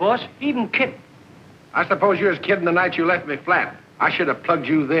nice, boss. Even kidding. I suppose you was kidding the night you left me flat. I should have plugged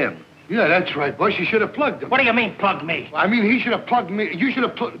you then. Yeah, that's right, boys. You should have plugged him. What do you mean, plug me? I mean, he should have plugged me. You should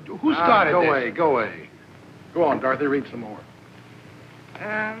have plugged... Who started Go this? away, go away. Go on, Dorothy, read some more.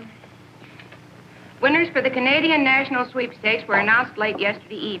 Winners for the Canadian National Sweepstakes were announced late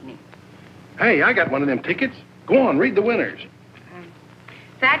yesterday evening. Hey, I got one of them tickets. Go on, read the winners.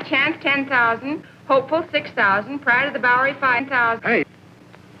 Fat Chance, 10,000. Hopeful, 6,000. Pride of the Bowery, 5,000. Hey.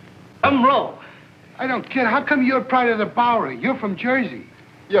 Come roll. I don't get it. How come you're Pride of the Bowery? You're from Jersey.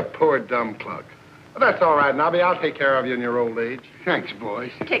 You poor dumb cluck. Well, that's all right, Nobby. I'll take care of you in your old age. Thanks,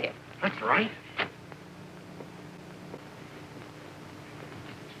 boys. Ticket. That's right.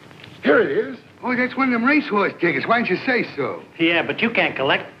 Here it is. Oh, that's one of them racehorse tickets. Why didn't you say so? Yeah, but you can't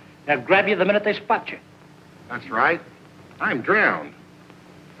collect. They'll grab you the minute they spot you. That's right. I'm drowned.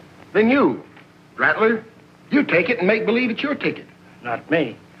 Then you, Drattler, you take it and make believe it's your ticket. Not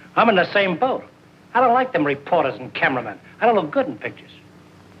me. I'm in the same boat. I don't like them reporters and cameramen. I don't look good in pictures.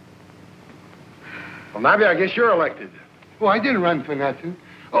 Well, Nobby, I guess you're elected. Oh, I didn't run for nothing.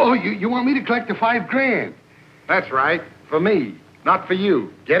 Oh, you want me to collect the $5,000? That's right. For me, not for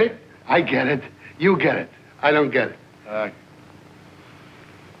you. Get it? I get it. You get it. I don't get it.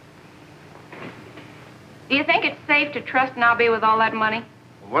 Do you think it's safe to trust Nobby with all that money?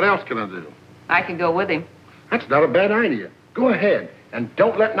 What else can I do? I could go with him. That's not a bad idea. Go ahead. And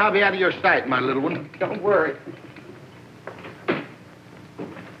don't let Nobby out of your sight, my little one. Don't worry.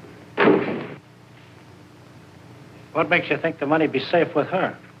 What makes you think the money'd be safe with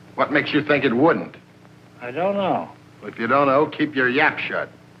her? What makes you think it wouldn't? I don't know. If you don't know, keep your yap shut.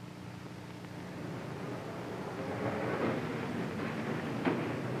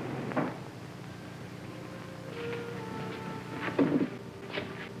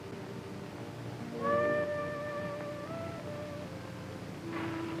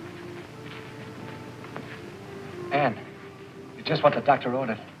 Ann, it's just what the doctor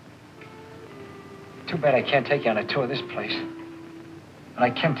ordered. Too bad I can't take you on a tour of this place. But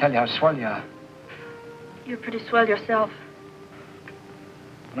I can tell you how swell you are. You're pretty swell yourself.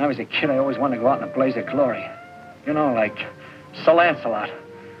 When I was a kid, I always wanted to go out in a blaze of glory. You know, like Sir Lancelot,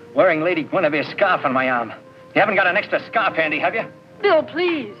 wearing Lady Guinevere's scarf on my arm. You haven't got an extra scarf handy, have you? Bill,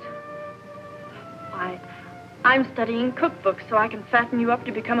 please. I'm studying cookbooks so I can fatten you up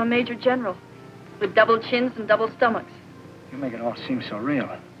to become a major general. With double chins and double stomachs. You make it all seem so real.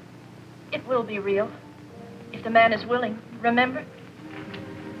 It will be real. If the man is willing. Remember?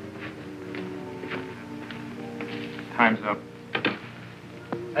 Time's up.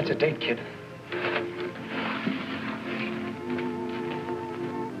 That's a date, kid.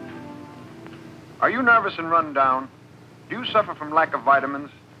 Are you nervous and run down? Do you suffer from lack of vitamins?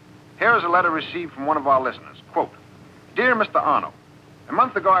 Here is a letter received from one of our listeners. Quote, Dear Mr. Arno, a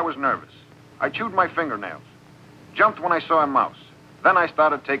month ago I was nervous. I chewed my fingernails. Jumped when I saw a mouse. Then I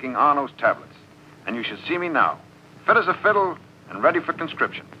started taking Arno's tablets. And you should see me now. Fit as a fiddle and ready for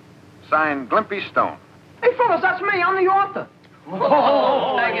conscription. Signed, Glimpy Stone. Hey, fellas, that's me. I'm the author.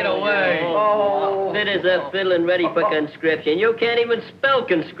 Oh, take it away. Oh. Fit as a fiddle and ready for conscription. You can't even spell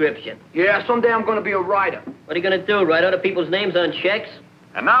conscription. Yeah, someday I'm going to be a writer. What are you going to do, write other people's names on checks?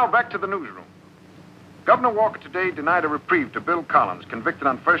 And now back to the newsroom. Governor Walker today denied a reprieve to Bill Collins, convicted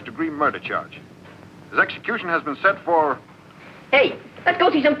on first-degree murder charge. His execution has been set for... Hey, Let's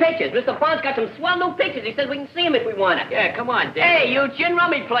go see some pictures. Mr. Bond's got some swell new pictures. He says we can see them if we want to. Yeah, come on, Danny. Hey, you gin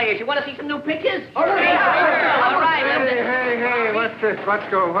rummy players, you want to see some new pictures? All right. Hey, what's this?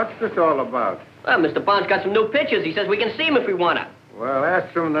 What's this all about? Well, Mr. Bond's got some new pictures. He says we can see them if we want to. Well,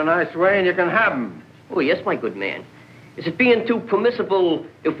 ask him the nice way and you can have them. Oh, yes, my good man. Is it being too permissible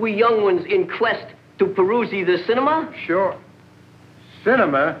if we young ones in quest to peruse the cinema? Sure.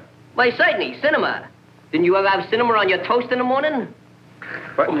 Cinema? Why, certainly, cinema. Didn't you ever have cinema on your toast in the morning?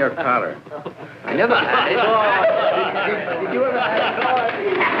 Button your collar. I never had it. Did you ever have it?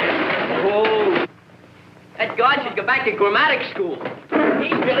 Oh. That guard should go back to grammatics school.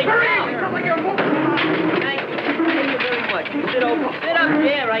 He's really down. Thank you. Thank you very much. You sit up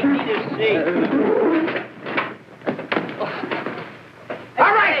there. I need a seat.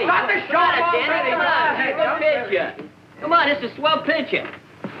 All right, stop the show already. Come on, take a picture. Come on, it's a swell picture.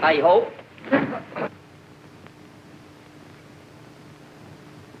 I hope.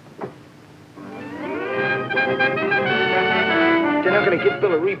 They're not going to give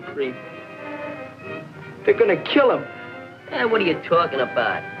Bill a reprieve. They're going to kill him. What are you talking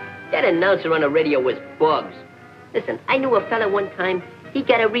about? That announcer on the radio was Bugs. Listen, I knew a fella one time. He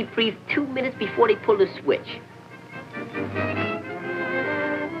got a reprieve 2 minutes before they pulled the switch.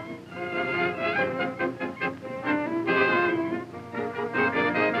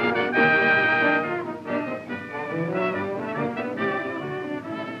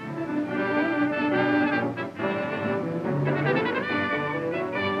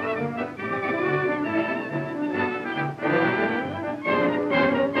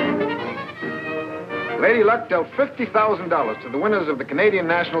 Lady Luck dealt $50,000 to the winners of the Canadian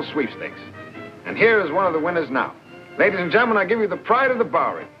National Sweepstakes. And here is one of the winners now. Ladies and gentlemen, I give you the pride of the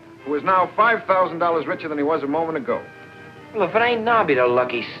Bowery, who is now $5,000 richer than he was a moment ago. Well, if it ain't Nobby, the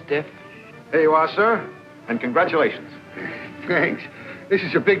lucky stiff. Here you are, sir, and congratulations. Thanks. This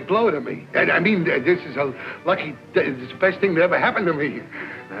is a big blow to me. I mean, this is a lucky... It's the best thing that ever happened to me.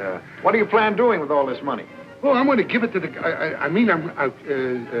 What do you plan doing with all this money? Well, I'm going to give it to the...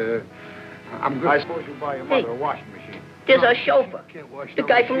 I'm going. I suppose you'll buy your mother a washing machine. There's our chauffeur. Can't wash The no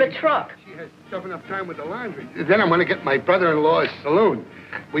guy from the machine. truck. She has stuff enough time with the laundry. Then I'm going to get my brother-in-law's saloon.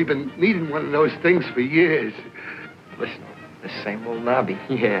 We've been needing one of those things for years. Listen, the same old Nobby.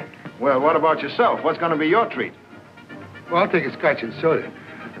 Yeah. Well, what about yourself? What's going to be your treat? Well, I'll take a scotch and soda.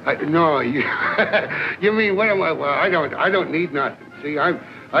 No, you... you mean, what am I... Well, I don't need nothing. See,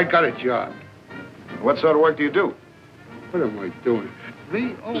 I got a job. What sort of work do you do? What am I doing?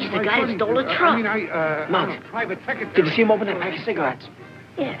 Me? Oh, He's the guy that stole the truck. I'm a private secretary. Did you see him open that pack of cigarettes?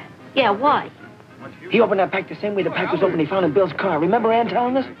 Yeah. Yeah, why? He opened that pack the same way the pack was opened he found in Bill's car. Remember Ann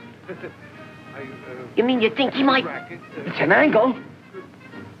telling us? You mean you think he might... It's an angle.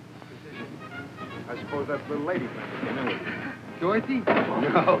 I suppose that's little lady friend came in with you. Dorothy?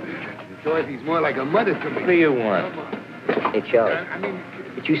 No. Dorothy's more like a mother to me. What do you want? Hey, Charlie.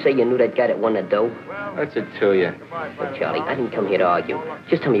 Did you say you knew that guy that won the dough? What's it to you? Look, Charlie, I didn't come here to argue.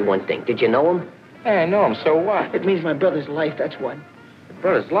 Just tell me one thing. Did you know him? Hey, I know him, so what? It means my brother's life, that's what. Your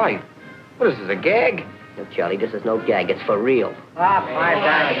brother's life? What is this, a gag? No, Charlie, this is no gag. It's for real.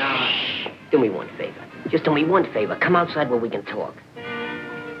 $5. Do me one favor. Just do me one favor. Come outside where we can talk.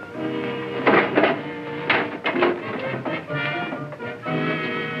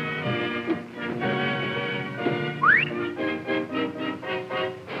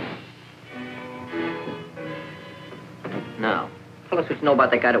 Now, tell us what you know about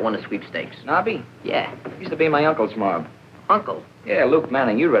that guy that won the sweepstakes. Nobby? Yeah. Used to be my uncle's mob. Uncle? Yeah, Luke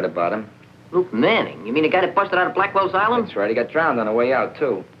Manning. You read about him. Luke Manning? You mean the guy that busted out of Blackwell's Island? That's right. He got drowned on the way out,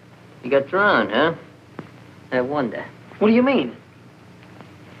 too. He got drowned, huh? I wonder. What do you mean?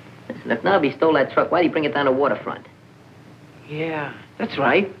 Listen, if Nobby stole that truck, why'd he bring it down the waterfront? Yeah, that's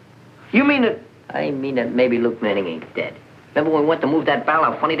right. You mean that... I mean that maybe Luke Manning ain't dead. Remember when we went to move that barrel,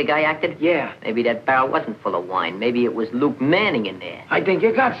 how funny the guy acted? Yeah. Maybe that barrel wasn't full of wine. Maybe it was Luke Manning in there. I think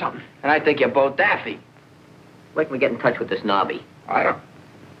you got something. And I think you're both daffy. Where can we get in touch with this Nobby? I don't...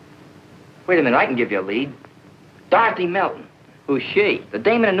 Wait a minute, I can give you a lead. Dorothy Melton. Who's she? The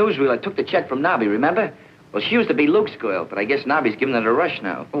dame in the newsreel that took the check from Nobby, remember? Well, she used to be Luke's girl, but I guess Nobby's giving her a rush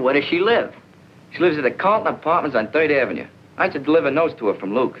now. Well, where does she live? She lives at the Carlton Apartments on 3rd Avenue. I had to deliver notes to her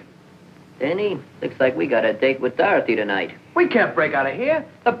from Luke. Danny, looks like we got a date with Dorothy tonight. We can't break out of here.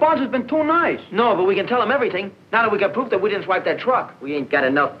 The boss has been too nice. No, but we can tell him everything. Now that we got proof that we didn't swipe that truck. We ain't got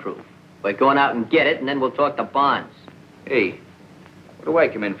enough proof. We're going out and get it, and then we'll talk to Bonds. Hey, what do I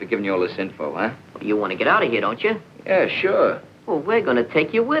come in for giving you all this info, huh? Well, you want to get out of here, don't you? Yeah, sure. Well, we're going to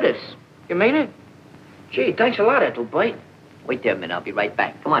take you with us. You mean it? Gee, thanks a lot, Ethelbite. Wait there a minute. I'll be right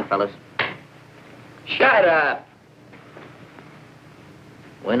back. Come on, fellas. Shut up.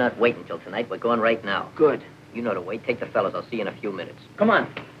 We're not waiting till tonight. We're going right now. Good. You know the way. Take the fellas. I'll see you in a few minutes. Come on.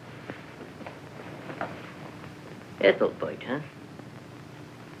 Ethelbert, huh?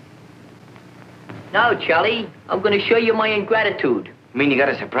 Now, Charlie, I'm going to show you my ingratitude. You mean you got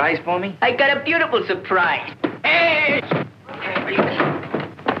a surprise for me? I got a beautiful surprise. Hey!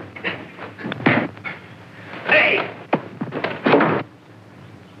 Hey!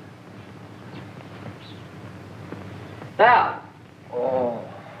 Now,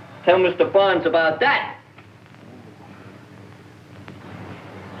 tell Mr. Barnes about that.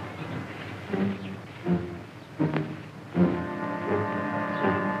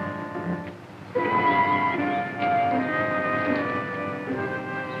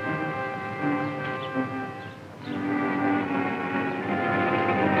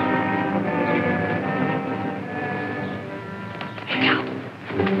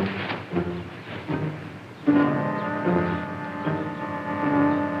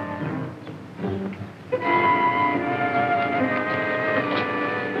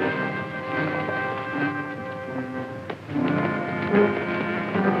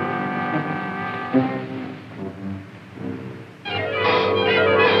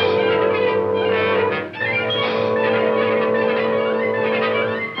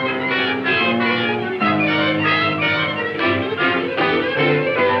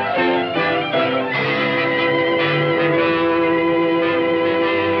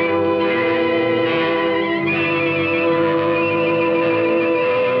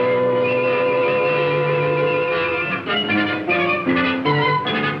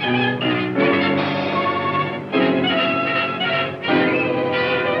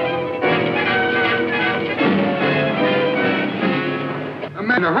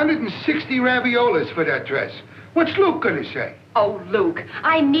 And 160 raviolas for that dress. What's Luke gonna say? Oh, Luke,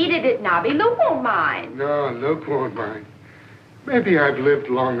 I needed it, Nobby. Luke won't mind. No, Luke won't mind. Maybe I've lived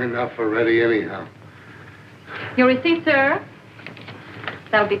long enough already anyhow. Your receipt, sir.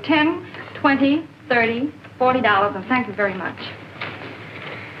 That'll be $10, $20, $30, $40, and thank you very much.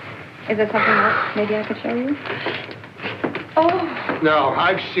 Is there something else maybe I could show you? Oh. No,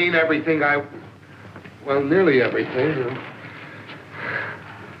 I've seen everything well, nearly everything.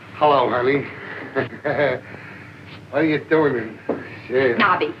 Hello, honey. What are you doing?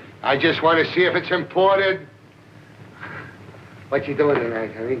 Nobby. I just want to see if it's imported. What you doing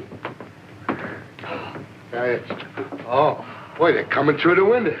tonight, honey? Oh, boy, they're coming through the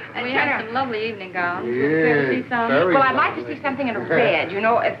window. We have some lovely evening gowns. Yeah, See some? very Well, I'd like lovely. to see something in red, you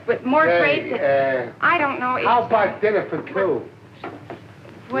know, with more drapes. I don't know. How about dinner for two?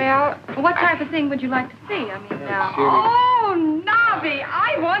 Well, what type of thing would you like to see? I mean, Oh, Nobby,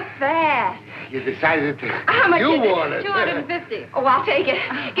 I want that. You decided to... How much you is it? want it. $250. Oh, I'll take it.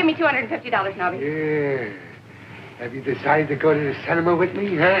 Give me $250, Nobby. Yeah. Have you decided to go to the cinema with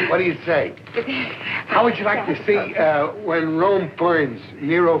me, huh? What do you say? How would you like to see When Rome Burns,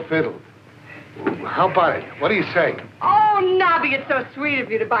 Nero Fiddled? How about it? What do you say? Oh, Nobby, it's so sweet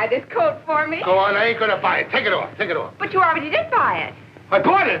of you to buy this coat for me. Go on, I ain't gonna buy it. Take it off, take it off. But you already did buy it. I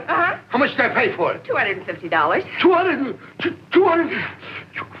bought it? Uh-huh. How much did I pay for it? $250. 200...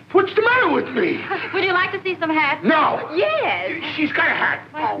 What's the matter with me? Would you like to see some hats? No. Yes. She's got a hat.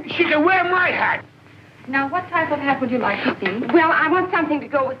 She can wear my hat. Now, what type of hat would you like to see? Well, I want something to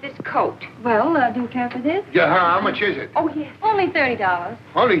go with this coat. Well, do you care for this? Yeah, how much is it? Oh, yes. Only $30.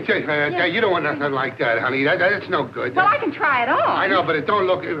 Only you don't want nothing like that, honey. That's no good. Well, I can try it on. I know, but it don't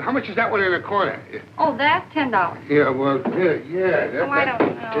look... How much is that one in the corner? Oh, that's $10. Yeah, well, yeah. I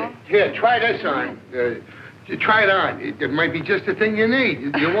don't know. Here, try this on. Try it on. It might be just the thing you need,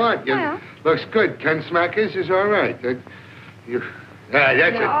 you want. Well. Looks good. 10 smackers is all right. That's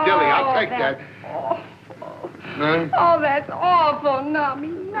a dilly. I'll take that. Huh? Oh, that's awful, Nobby.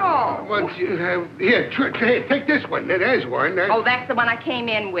 No. Well, here, take this one. There's one. Oh, that's the one I came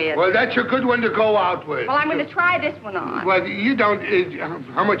in with. Well, that's a good one to go out with. Well, I'm going to try this one on. Well, you don't...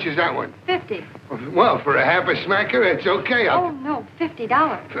 how much is that one? $50. Well, for a half a smacker, it's okay. Oh, no,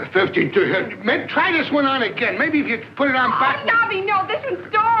 $50. 50. Try this one on again. Maybe if you put it on back... Oh, Nobby, no, this one's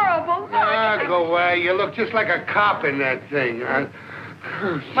adorable. Go away. You look just like a cop in that thing.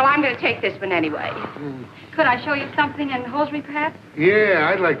 Well, I'm going to take this one anyway. Could I show you something in hosiery, perhaps? Yeah,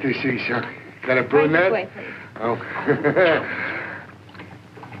 I'd like to see some. Got a brunette? Right this way, please. Oh.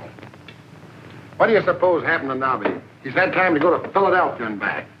 What do you suppose happened to Nobby? He's had time to go to Philadelphia and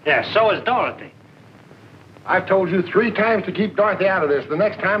back. Yeah, so is Dorothy. I've told you 3 times to keep Dorothy out of this. The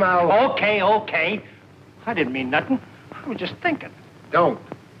next time I'll... Okay. I didn't mean nothing. I was just thinking. Don't.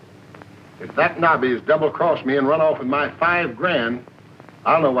 If that Nobby's double-crossed me and run off with my $5,000,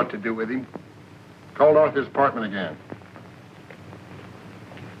 I'll know what to do with him. Call Dorothy's apartment again.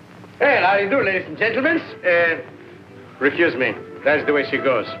 Well, how do you do, ladies and gentlemen? Refuse me. That's the way she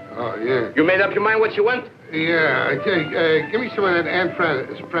goes. Oh, yeah. You made up your mind what you want? Yeah, give me some of that Aunt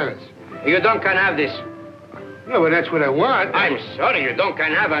Prentice. You don't can have this. No, but that's what I want. I'm sorry, you don't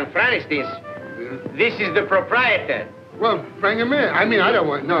can have Aunt Francis this. This is the proprietor. Well, bring him in. I mean, I don't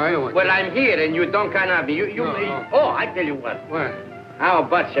want... Well, I'm here, and you don't can have me. Oh, I tell you what. What? How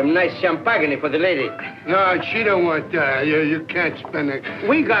about some nice champagne for the lady? No, she don't want that. You can't spend it.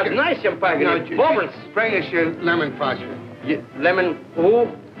 We got nice champagne. No, bubbles. Bring us your lemon phosphate. Lemon who?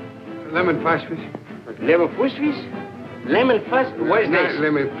 Lemon phosphate. Lemon phosphate? Lemon phosphate? What is Not this?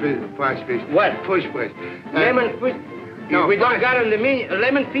 lemon phosphate. What? Phosphate. Lemon phosphate. No, we don't got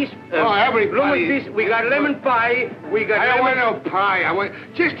lemon fish. Everybody. Lemon fish. We got lemon pie. We got. I don't want no pie. I want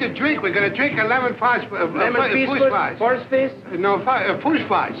just a drink. We're gonna drink a lemon phosphate. Lemon fish. Horse fish. No, push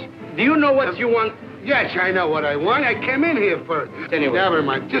fish. Do you know what you want? Yes, I know what I want. I came in here for it. Anyway. Never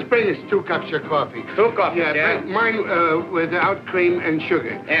mind. Just bring us 2 cups of coffee. 2 coffees, Yeah, mine without cream and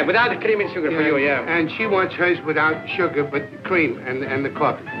sugar. Yeah, without the cream and sugar for you, yeah. And she wants hers without sugar, but cream and the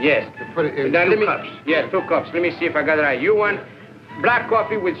coffee. Yes. To put it in now, 2 cups. Yeah, 2 cups. Let me see if I got it right. You want black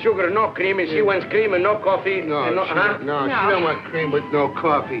coffee with sugar and no cream, and she wants cream and no coffee. No, and she don't want cream with no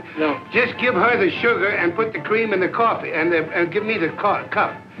coffee. No. Just give her the sugar and put the cream in the coffee, and give me the cup.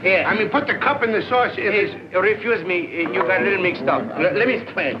 Yeah. I mean, put the cup in the sauce. Refuse me. You got a little mixed up. Let me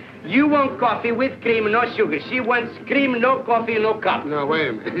explain. You want coffee with cream, no sugar. She wants cream, no coffee, no cup. No, wait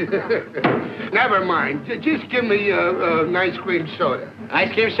a minute. Never mind. Just give me an ice cream soda.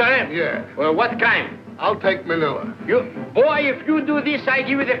 Ice cream soda? Yeah. Well, what kind? I'll take vanilla. Boy, if you do this, I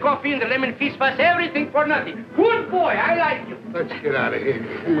give you the coffee and the lemon fish sauce, everything for nothing. Good boy, I like you. Let's get out of here.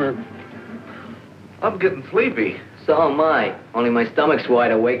 Come on. I'm getting sleepy. So am I. Only my stomach's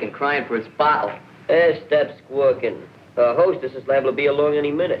wide awake and crying for its bottle. Stop squawking. The hostess is liable to be along any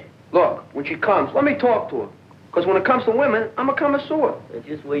minute. Look, when she comes, let me talk to her. Because when it comes to women, I'm a connoisseur. That's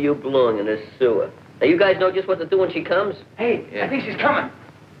just where you belong, in this sewer. Now, you guys know just what to do when she comes? Hey, I think she's coming.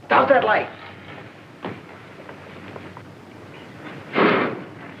 Douse that light.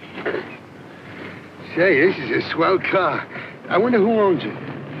 Say, this is a swell car. I wonder who owns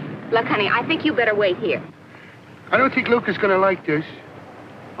it. Look, honey, I think you better wait here. I don't think Luke is going to like this.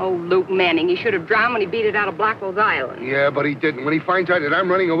 Oh, Luke Manning, he should have drowned when he beat it out of Blackwell's Island. Yeah, but he didn't. When he finds out that I'm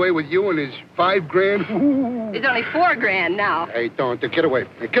running away with you and his $5 grand, ooh. It's only $4 grand now. Hey, don't. Get away.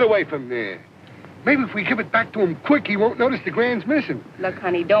 Get away from there. Maybe if we give it back to him quick, he won't notice the grand's missing. Look,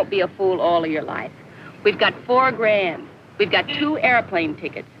 honey, don't be a fool all of your life. We've got $4 grand. We've got 2 airplane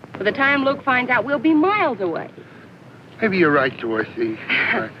tickets. By the time Luke finds out, we'll be miles away. Maybe you're right, Dorothy.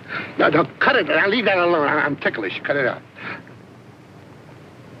 No, cut it. I'll leave that alone. I'm ticklish. Cut it out.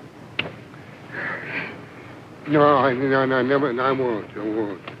 No, never. I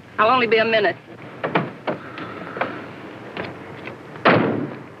won't. I'll only be a minute.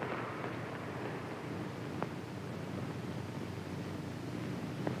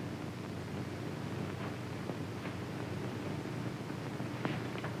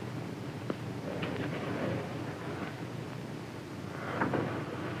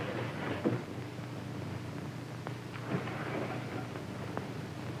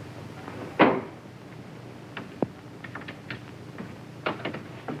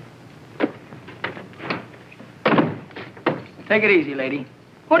 Take it easy, lady.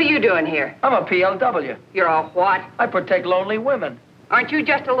 What are you doing here? I'm a PLW. You're a what? I protect lonely women. Aren't you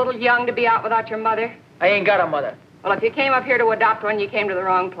just a little young to be out without your mother? I ain't got a mother. Well, if you came up here to adopt one, you came to the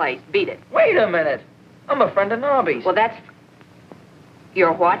wrong place. Beat it. Wait a minute. I'm a friend of Nobby's. Well, that's...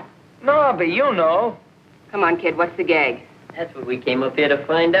 You're what? Nobby, you know. Come on, kid, what's the gag? That's what we came up here to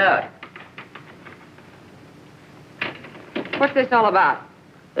find out. What's this all about?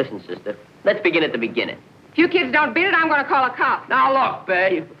 Listen, sister, let's begin at the beginning. If you kids don't beat it, I'm going to call a cop. Now, look,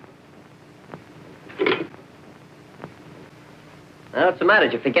 babe. Now, what's the matter?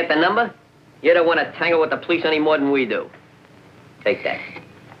 Did you forget the number? You don't want to tangle with the police any more than we do. Take that.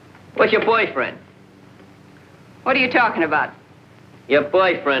 What's your boyfriend? What are you talking about? Your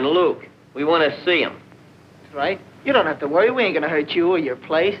boyfriend, Luke. We want to see him. That's right. You don't have to worry. We ain't going to hurt you or your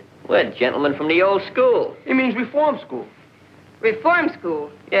place. We're gentlemen from the old school. He means reform school. Reform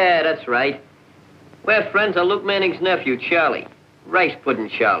school? Yeah, that's right. We're friends of Luke Manning's nephew, Charlie. Rice Pudding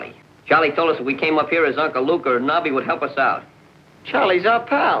Charlie. Charlie told us if we came up here, his Uncle Luke or Nobby would help us out. Charlie's our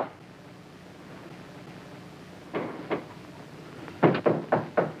pal.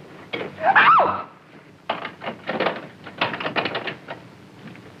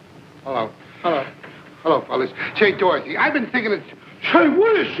 Ow! Hello, fellas. Say, Dorothy, I've been thinking it's... Say,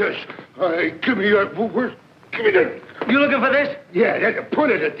 what is this? Give me that... Give me that... You looking for this? Yeah,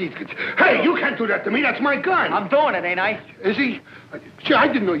 point it at these kids. Hey, you can't do that to me. That's my gun. I'm doing it, ain't I? Is he? Gee, I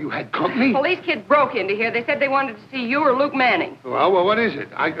didn't know you had company. Police kids broke into here. They said they wanted to see you or Luke Manning. Well, what is it?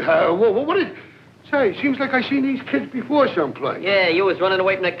 What is... Say, seems like I seen these kids before someplace. Yeah, you was running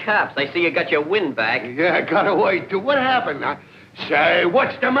away from the cops. I see you got your wind back. Yeah, I got away, too. What happened? Say,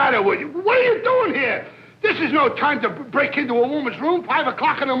 what's the matter with you? What are you doing here? This is no time to break into a woman's room, 5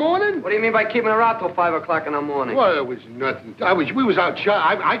 o'clock in the morning. What do you mean by keeping her out till 5 o'clock in the morning? Well, it was nothing. We was out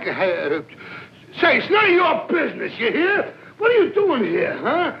say, it's none of your business, you hear? What are you doing here,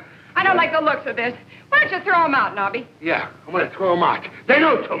 huh? I don't like the looks of this. Why don't you throw them out, Nobby? Yeah, I'm going to throw them out. They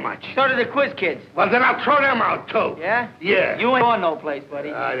know too much. So do the quiz kids. Well, then I'll throw them out, too. Yeah? Yeah. You ain't going no place,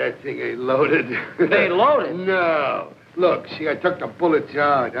 buddy. That thing ain't loaded. It ain't loaded? No. Look, see, I took the bullets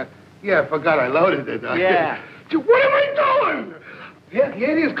out. I forgot I loaded it. Yeah. What am I doing?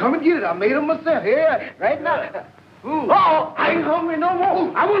 Here it is. Come and get it. I made them myself. Here, right now. Ooh. Uh-oh, I ain't hungry no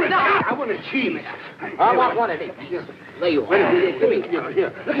more. I want a cheese. I want one of these. There you are.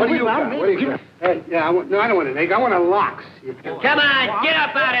 Here. What do you got? I don't want an egg. I want a lox. Come on, get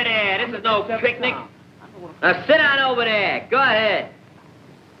up out of there. This is no picnic. Now sit down over there. Go ahead.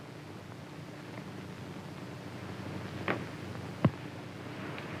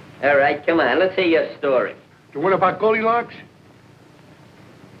 All right, come on. Let's hear your story. The one about Goldilocks?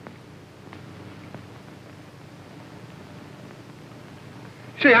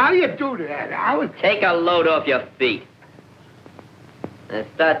 Say, how do you do that? Take a load off your feet. And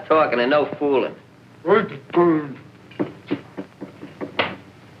start talking and no fooling.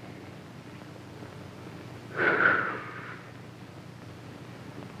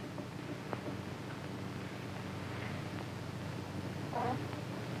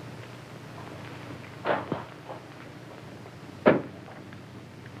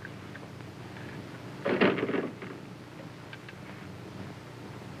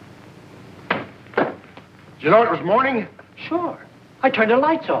 Did you know it was morning? Sure. I turned the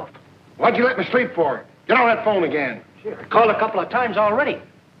lights off. What'd you let me sleep for? Get on that phone again. Sure. I called a couple of times already.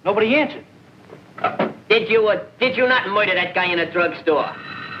 Nobody answered. Did you not murder that guy in a drugstore?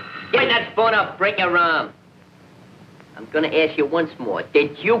 Get that phone up, break your arm. I'm gonna ask you once more.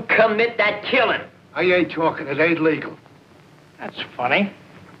 Did you commit that killing? I ain't talking. It ain't legal. That's funny.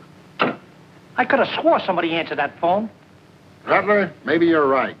 I could have swore somebody answered that phone. Rattler, maybe you're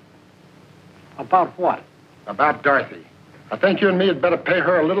right. About what? About Dorothy. I think you and me had better pay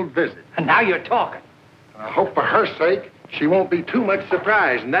her a little visit. And now you're talking. I hope for her sake she won't be too much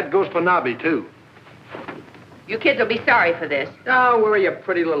surprised, and that goes for Nobby, too. You kids will be sorry for this. Don't worry your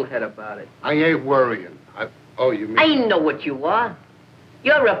pretty little head about it. I ain't worrying. You mean... I know what you are.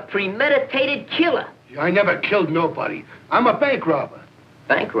 You're a premeditated killer. I never killed nobody. I'm a bank robber.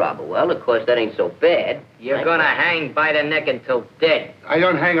 Bank robber? Well, of course, that ain't so bad. You're gonna hang by the neck until dead. I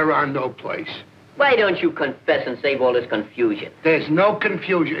don't hang around no place. Why don't you confess and save all this confusion? There's no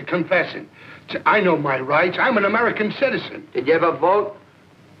confusion. Confessing. I know my rights. I'm an American citizen. Did you ever vote?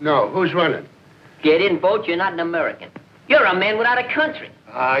 No. Who's running? If you didn't vote, you're not an American. You're a man without a country.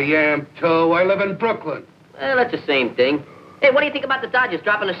 I am, too. I live in Brooklyn. Well, that's the same thing. Hey, what do you think about the Dodgers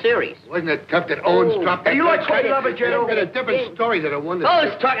dropping a series? Wasn't it tough that Owens dropped that? Hey, you like Cody Lover, General? It's a different story than the one that... Oh,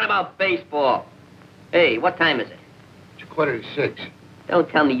 it's talking about baseball. Hey, what time is it? It's 5:45. Don't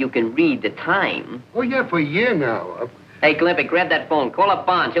tell me you can read the time. Oh, yeah, for a year now. Hey, Glimpy, grab that phone. Call up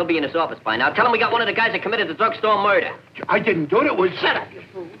Barnes. He'll be in his office by now. Tell him we got one of the guys that committed the drugstore murder. I didn't do it. It was... Shut up, you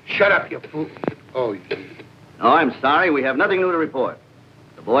fool. Shut up, you fool. Oh, yeah. No, I'm sorry. We have nothing new to report.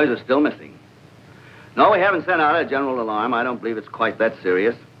 The boys are still missing. No, we haven't sent out a general alarm. I don't believe it's quite that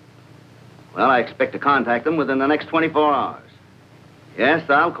serious. Well, I expect to contact them within the next 24 hours. Yes,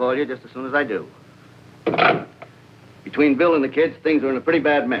 I'll call you just as soon as I do. Between Bill and the kids, things are in a pretty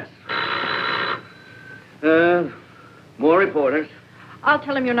bad mess. More reporters. I'll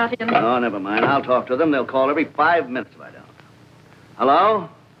tell him you're not in. Oh, never mind. I'll talk to them. They'll call every 5 minutes if I don't. Hello?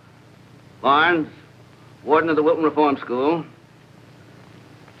 Barnes, warden of the Wilton Reform School.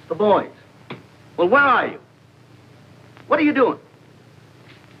 It's the boys. Well, where are you? What are you doing?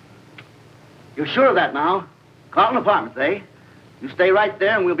 You're sure of that now? Carlton Apartments, eh? You stay right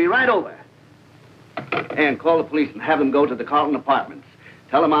there and we'll be right over. And call the police and have them go to the Carlton Apartments.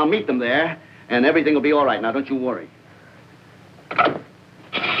 Tell them I'll meet them there and everything will be all right. Now, don't you worry.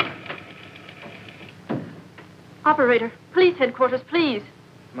 Operator, police headquarters, please.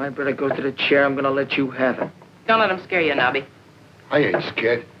 My brother goes to the chair. I'm gonna let you have it. Don't let them scare you, Nobby. I ain't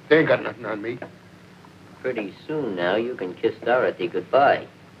scared. They ain't got nothing on me. Pretty soon now, you can kiss Dorothy goodbye.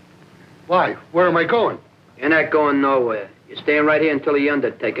 Why? Where am I going? You're not going nowhere. You're staying right here until the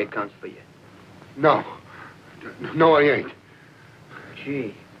undertaker comes for you. No. No, I ain't.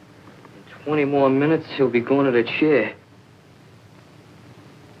 Gee, in 20 more minutes, he'll be going to the chair.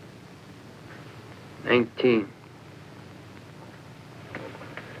 19.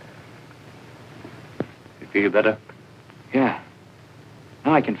 You feel better? Yeah.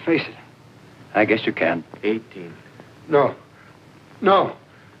 Now I can face it. I guess you can. 18. No.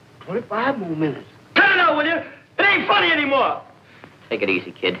 25 more minutes. Cut it out, will you? It ain't funny anymore. Take it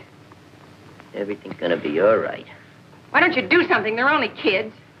easy, kid. Everything's gonna be all right. Why don't you do something? They're only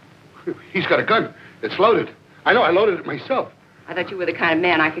kids. He's got a gun. It's loaded. I know, I loaded it myself. I thought you were the kind of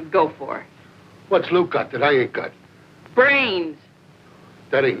man I could go for. What's Luke got that I ain't got? Brains.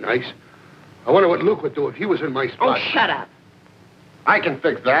 That ain't nice. I wonder what Luke would do if he was in my spot. Oh, shut up. I can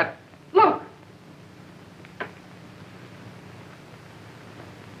fix that. Look.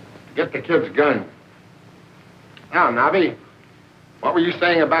 Get the kid's gun. Now, Nobby, what were you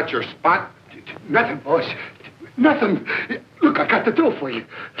saying about your spot? Nothing, boss. Nothing. Look, I got the dough for you.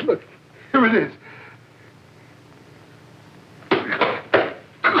 Look, here it is.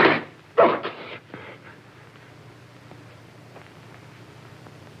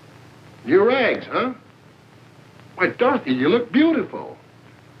 New rags, huh? Why, Dorothy, you look beautiful.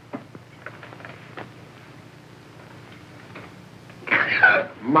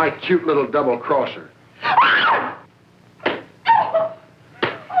 My cute little double-crosser.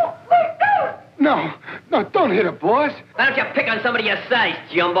 No, don't hit her, boss. Why don't you pick on somebody your size,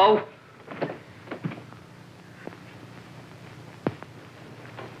 Jumbo?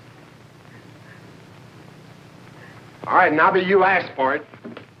 All right, Nobby, you asked for it.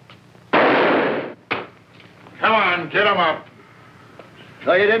 Come on, get him up.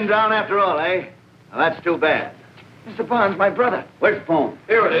 So you didn't drown after all, eh? Well, that's too bad. Mr. Barnes, my brother. Where's the phone?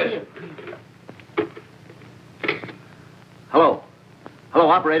 Here it is. Hello,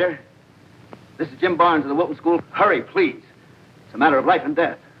 operator. This is Jim Barnes of the Wilton School. Hurry, please. It's a matter of life and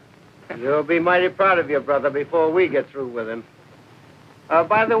death. You'll be mighty proud of your brother before we get through with him.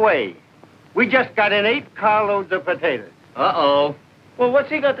 By the way, we just got in 8 carloads of potatoes. Uh-oh. Well,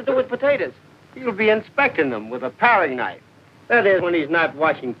 what's he got to do with potatoes? He'll be inspecting them with a paring knife. That is, when he's not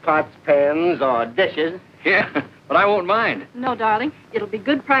washing pots, pans, or dishes. Yeah, but I won't mind. No, darling. It'll be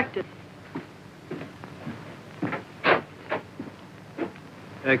good practice.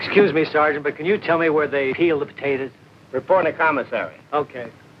 Excuse me, Sergeant, but can you tell me where they peel the potatoes? Report to commissary. Okay.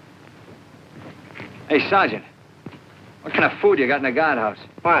 Hey, Sergeant, what kind of food you got in the guardhouse?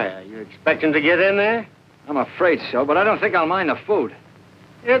 Why, are you expecting to get in there? I'm afraid so, but I don't think I'll mind the food.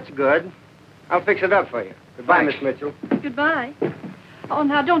 It's good. I'll fix it up for you. Goodbye, Thanks. Miss Mitchell. Goodbye. Oh,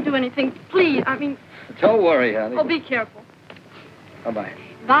 now, don't do anything, please. I mean, Don't worry, honey. oh, be careful. Bye-bye.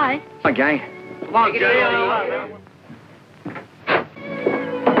 Bye. Come on, gang. Come on, Take it easy.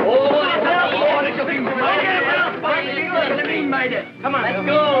 Come on, let's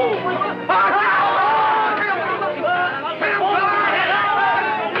go.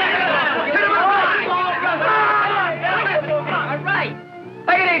 All right.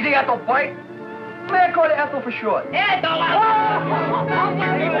 Take it easy, Ethel White. Man, call it Ethel for short.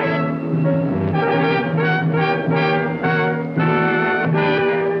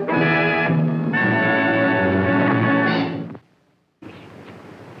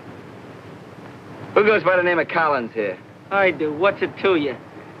 Who goes by the name of Collins here? I do. What's it to you?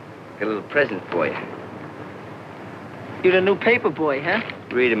 Got a little present for you. You're the new paper boy, huh?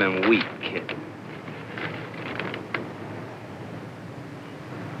 Read him and weep, kid.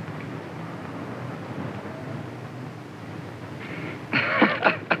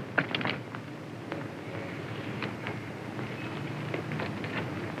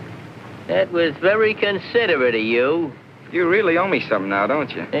 That was very considerate of you. You really owe me something now, don't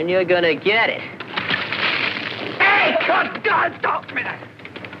you? And you're gonna get it. Hey, God, don't me that.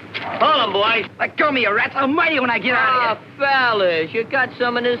 Hold him, boys. Let go of me, you rats. I'll murder you when I get out of here. Fellas, you got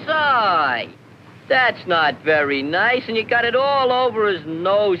some in his eye. That's not very nice, and you got it all over his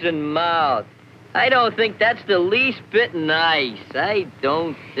nose and mouth. I don't think that's the least bit nice. I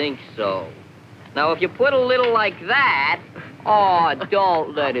don't think so. Now, if you put a little like that... Oh,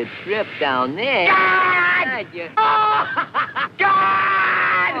 don't let it drip down there. God! Oh! God!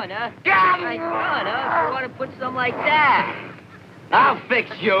 Come on, huh? Come on, huh? You want to put some like that. I'll fix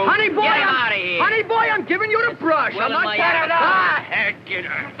you. Honey boy, get him out of here. Honey boy, I'm giving you the brush. Well, I'm not my getting it ass. out. Heck, get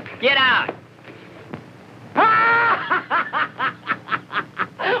out. Get out.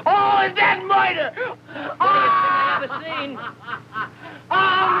 Oh, is that murder? Funniest thing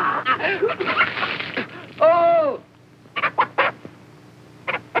I've ever seen. Oh!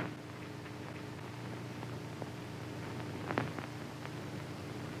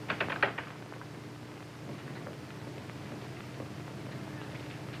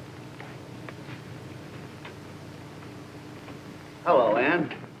 Hello, Ann.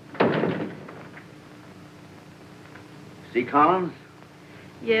 See Collins?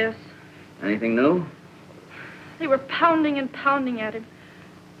 Yes. Anything new? They were pounding and pounding at him.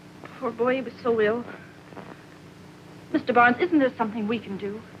 Poor boy, he was so ill. Mr. Barnes, isn't there something we can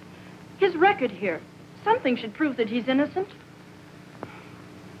do? His record here. Something should prove that he's innocent.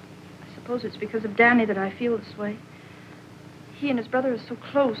 I suppose it's because of Danny that I feel this way. He and his brother are so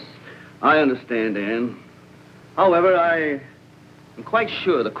close. I understand, Ann. However, I am quite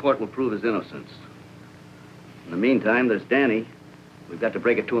sure the court will prove his innocence. In the meantime, there's Danny. We've got to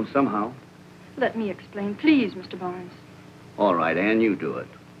break it to him somehow. Let me explain, please, Mr. Barnes. All right, Ann, you do it.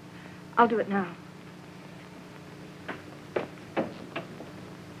 I'll do it now.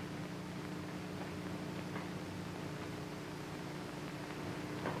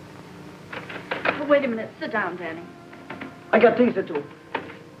 Oh, wait a minute. Sit down, Danny. I got things to do.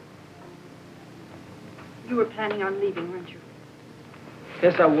 You were planning on leaving, weren't you?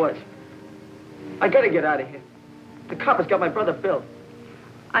 Yes, I was. I gotta get out of here. The cop has got my brother Bill.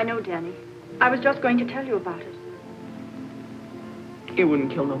 I know, Danny. I was just going to tell you about it. He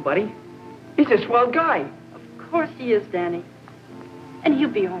wouldn't kill nobody. He's a swell guy. Of course he is, Danny. And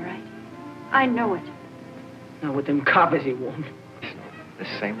he'll be all right. I know it. Now, with them coppers, he won't. The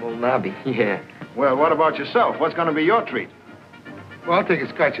same old Nobby. Yeah. Well, what about yourself? What's going to be your treat? Well, I'll take a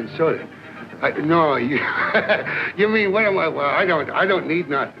scotch and soda. No, you, you mean, what am I? Well, I don't need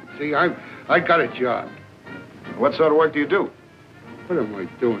nothing. See, I got a job. What sort of work do you do? What am I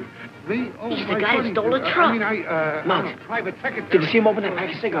doing? Me? Oh, He's the my guy buddy. that stole the truck. I mean, I'm a private secretary. Did you see him open that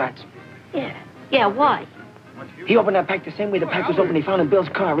pack of cigarettes? Yeah. Yeah, why? He opened that pack the same way the pack was opened he found in Bill's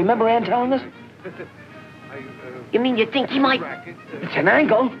car. Remember Ann telling us? You mean you think he might... It's an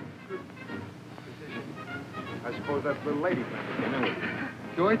angle. I suppose that's little lady came in with you.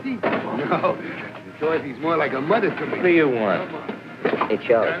 Dorothy? No. Dorothy's more like a mother to me. What do you want? Hey,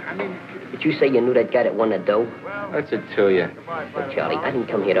 Charlie. Did you say you knew that guy that won the dough? What's it to you? Look, Charlie, I didn't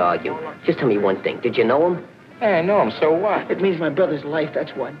come here to argue. Just tell me one thing. Did you know him? Hey, I know him, so what? It means my brother's life,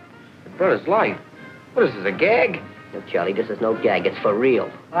 that's what. Your brother's life? What is this, a gag? No, Charlie, this is no gag. It's for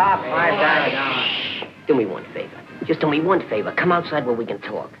real. $5. Do me one favor. Just do me one favor. Come outside where we can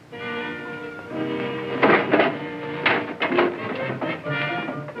talk.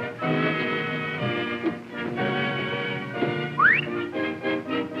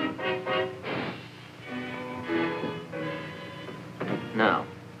 Now,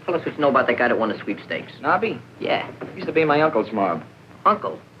 tell us what you know about that guy that won the sweepstakes. Nobby? Yeah. Used to be my uncle's mob.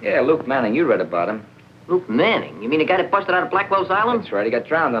 Uncle? Yeah, Luke Manning. You read about him. Luke Manning? You mean the guy that busted out of Blackwell's Island? That's right. He got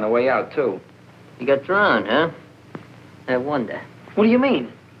drowned on the way out, too. He got drowned, huh? I wonder. What do you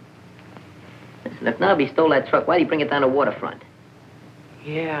mean? Listen, if Nobby stole that truck, why'd he bring it down the waterfront?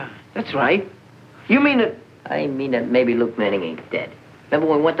 Yeah, that's right. You mean that... I mean that maybe Luke Manning ain't dead. Remember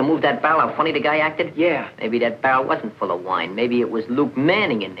when we went to move that barrel, how funny the guy acted? Yeah. Maybe that barrel wasn't full of wine. Maybe it was Luke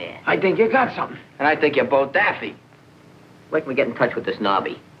Manning in there. I think you got something. And I think you're both daffy. Where can we get in touch with this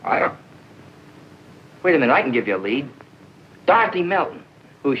Nobby? I don't... Wait a minute, I can give you a lead. Dorothy Melton.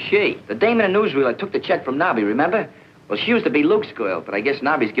 Who's she? The dame in the newsreel that took the check from Nobby, remember? Well, she used to be Luke's girl, but I guess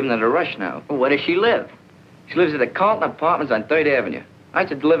Nobby's giving it a rush now. Well, where does she live? She lives at the Carlton Apartments on 3rd Avenue. I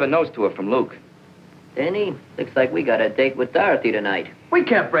should deliver notes to her from Luke. Danny, looks like we got a date with Dorothy tonight. We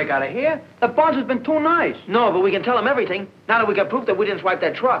can't break out of here. The Barnes has been too nice. No, but we can tell him everything. Now that we got proof that we didn't swipe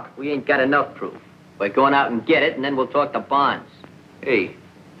that truck. We ain't got enough proof. We're going out and get it, and then we'll talk to Barnes. Hey,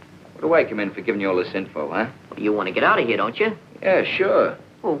 what do I come in for giving you all this info, huh? Well, you want to get out of here, don't you? Yeah, sure.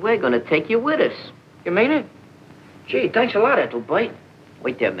 Well, we're going to take you with us. You mean it? Gee, thanks a lot, Ethelbert.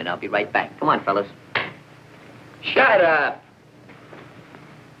 Wait there a minute. I'll be right back. Come on, fellas. Shut up.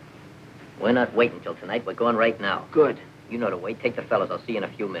 We're not waiting till tonight. We're going right now. Good. You know the way. Take the fellas. I'll see you in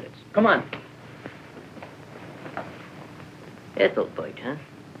a few minutes. Come on. Ethelbert, huh?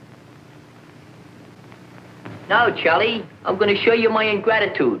 Now, Charlie, I'm going to show you my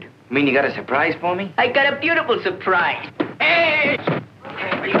ingratitude. You mean you got a surprise for me? I got a beautiful surprise. Hey!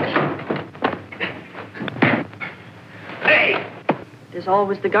 Hey! There's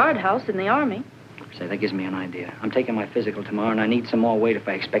always the guardhouse in the Army. Say, that gives me an idea. I'm taking my physical tomorrow, and I need some more weight if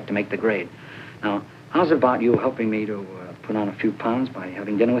I expect to make the grade. Now, how's about you helping me to put on a few pounds by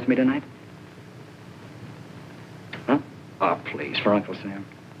having dinner with me tonight? Huh? Oh, please, for Uncle Sam.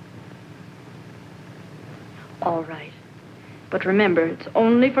 All right. But remember, it's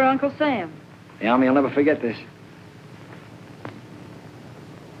only for Uncle Sam. The Army will never forget this.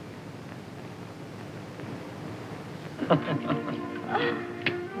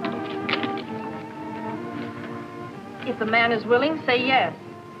 If the man is willing, say yes.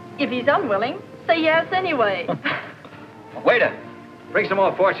 If he's unwilling, say yes anyway. Waiter, Bring some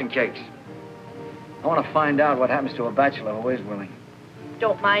more fortune cakes. I want to find out what happens to a bachelor who is willing.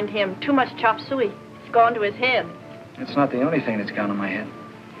 Don't mind him. Too much chop suey. It's gone to his head. It's not the only thing that's gone to my head.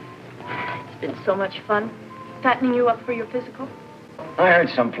 It's been so much fun. Fattening you up for your physical. I heard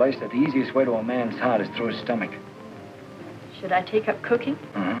someplace that the easiest way to a man's heart is through his stomach. Should I take up cooking?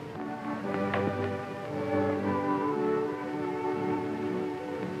 Uh-huh.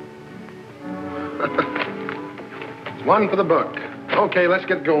 One for the book. Okay, let's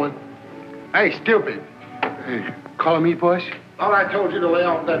get going. Hey, stupid. Hey, calling me, boss? Thought I told you to lay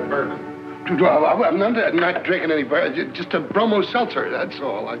off that bourbon. Dude, I'm not drinking any bourbon. Just a bromo seltzer, that's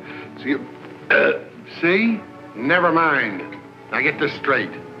all. See? Never mind. Now get this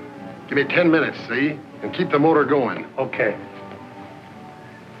straight. Give me 10 minutes, see? And keep the motor going. Okay.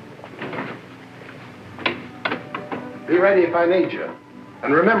 Be ready if I need you.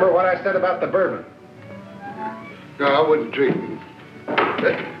 And remember what I said about the bourbon. No, I wouldn't drink.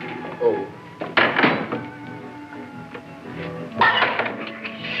 Oh.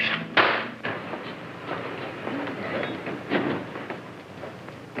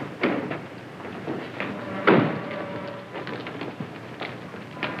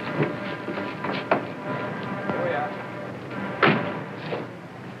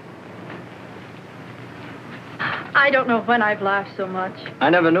 I don't know when I've laughed so much. I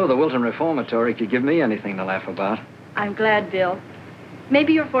never knew the Wilton Reformatory could give me anything to laugh about. I'm glad, Bill.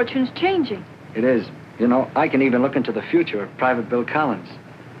 Maybe your fortune's changing. It is. You know, I can even look into the future of Private Bill Collins.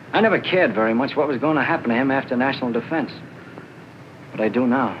 I never cared very much what was going to happen to him after national defense. But I do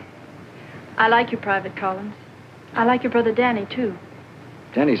now. I like you, Private Collins. I like your brother Danny, too.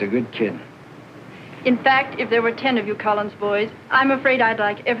 Danny's a good kid. In fact, if there were 10 of you Collins boys, I'm afraid I'd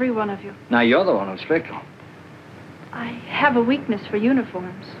like every one of you. Now, you're the one who's fickle. I have a weakness for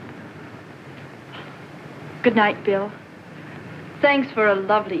uniforms. Good night, Bill. Thanks for a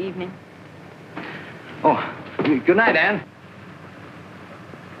lovely evening. Oh, good night, Ann.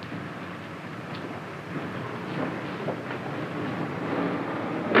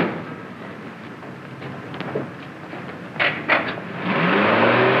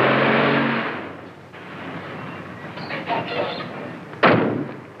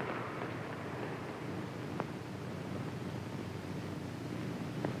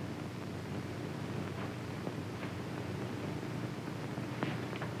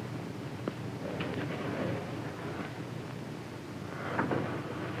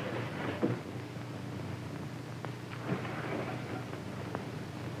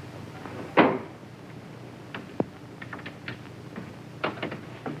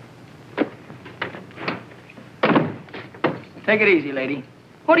 Take it easy, lady.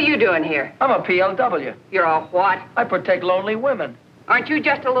 What are you doing here? I'm a PLW. You're a what? I protect lonely women. Aren't you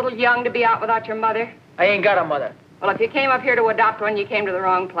just a little young to be out without your mother? I ain't got a mother. Well, if you came up here to adopt one, you came to the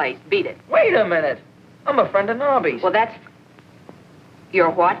wrong place. Beat it. Wait a minute. I'm a friend of Nobby's. Well, that's...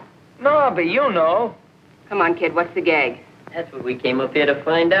 You're what? Nobby, you know. Come on, kid, what's the gag? That's what we came up here to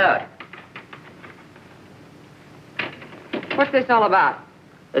find out. What's this all about?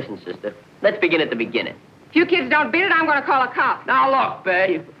 Listen, sister, let's begin at the beginning. If you kids don't beat it, I'm going to call a cop. Now, look,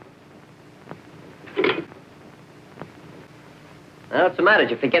 babe. Now, what's the matter?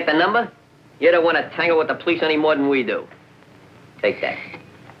 Did you forget the number? You don't want to tangle with the police any more than we do. Take that.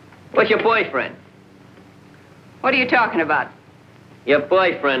 What's your boyfriend? What are you talking about? Your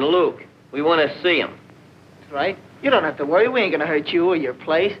boyfriend, Luke. We want to see him. That's right. You don't have to worry. We ain't going to hurt you or your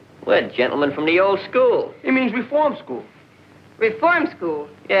place. We're gentlemen from the old school. He means reform school. Reform school?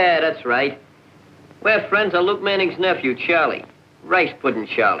 Yeah, that's right. We're friends of Luke Manning's nephew, Charlie. Rice pudding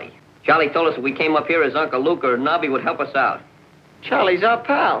Charlie. Charlie told us if we came up here as Uncle Luke or Nobby would help us out. Charlie's our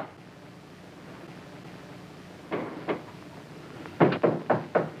pal.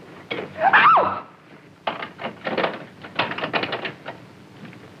 Ow!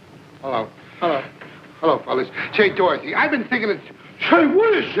 Hello. Hello. Hello, fellas. Say, Dorothy, I've been thinking it's... Say,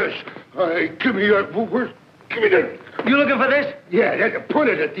 what is this? Give me that... Give me that... You looking for this? Yeah, point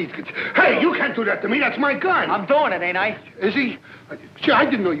it at these kids. Hey, you can't do that to me. That's my gun. I'm doing it, ain't I? Is he? Gee, I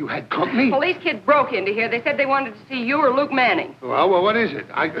didn't know you had company. Police kids broke into here. They said they wanted to see you or Luke Manning. Well, what is it?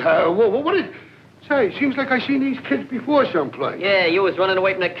 What is... Say, seems like I seen these kids before someplace. Yeah, you was running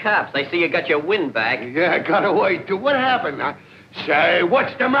away from the cops. I see you got your wind back. Yeah, I got away, too. What happened? Say,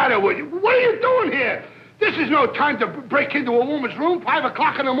 what's the matter with you? What are you doing here? This is no time to break into a woman's room, 5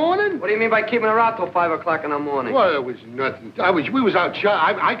 o'clock in the morning. What do you mean by keeping her out till 5 o'clock in the morning? Well, it was nothing. We was out say,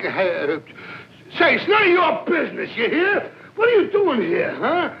 it's none of your business, you hear? What are you doing here,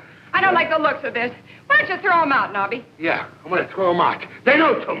 huh? I don't like the looks of this. Why don't you throw him out, Nobby? Yeah, I'm going to throw them out. They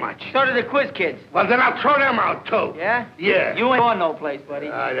know too much. So do the quiz kids. Well, then I'll throw them out, too. Yeah? Yeah. You ain't going no place, buddy.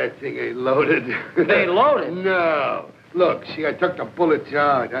 Ah, that thing ain't loaded. They ain't loaded? No. Look, see, I took the bullets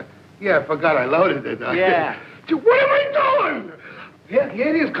out. Yeah, I forgot I loaded it. Yeah. What am I doing? Yeah,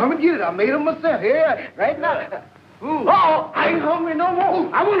 here it is. Come and get it. I made them myself. Here, right now. Ooh. Oh, I ain't hungry no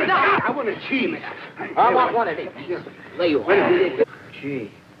more. I want a cheese. I want one of these. There you are. Gee,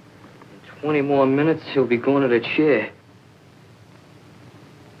 in 20 more minutes, he'll be going to the chair.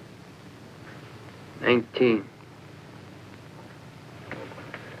 19.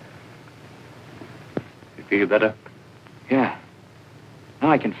 You feel better? Yeah.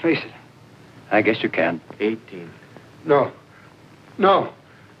 Now I can face it. I guess you can. 18. No.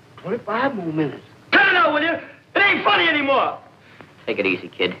 25 more minutes. Cut it out, will you? It ain't funny anymore. Take it easy,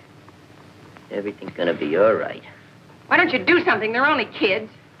 kid. Everything's gonna be all right. Why don't you do something? They're only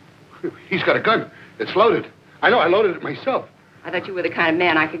kids. He's got a gun. It's loaded. I know. I loaded it myself. I thought you were the kind of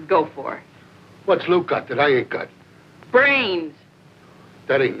man I could go for. What's Luke got that I ain't got? Brains.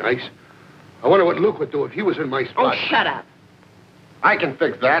 That ain't nice. I wonder what Luke would do if he was in my spot. Oh, shut up. I can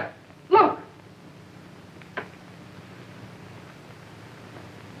fix that. Look.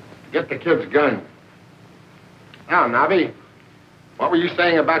 Get the kid's gun. Now, Nobby, what were you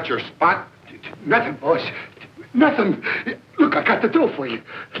saying about your spot? Nothing, boss. Nothing. Look, I got the dough for you.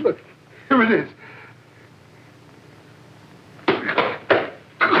 Look, here it is.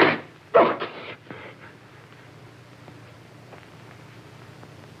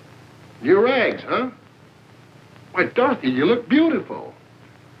 New rags, huh? Why, Dorothy, you look beautiful.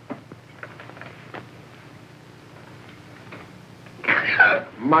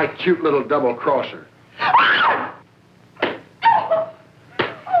 My cute little double-crosser.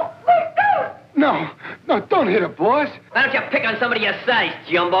 No, don't hit her, boss. Why don't you pick on somebody your size,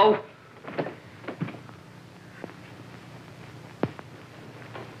 Jumbo?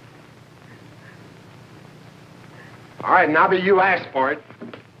 All right, Nobby, you asked for it.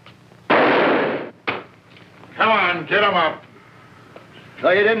 Come on, get him up. So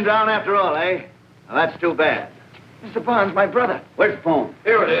you didn't drown after all, eh? Well, that's too bad. Mr. Barnes, my brother. Where's the phone?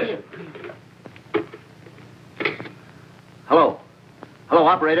 Here it is. Hello,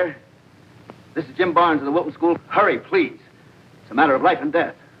 operator. This is Jim Barnes of the Wilton School. Hurry, please. It's a matter of life and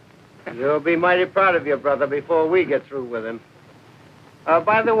death. You'll be mighty proud of your brother before we get through with him.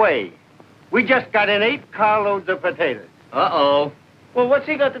 By the way, we just got in 8 carloads of potatoes. Uh-oh. Well, what's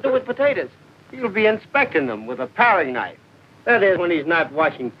he got to do with potatoes? He'll be inspecting them with a paring knife. That is, when he's not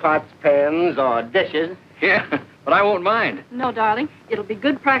washing pots, pans, or dishes. Yeah, but I won't mind. No, darling. It'll be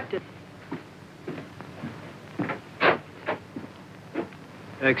good practice.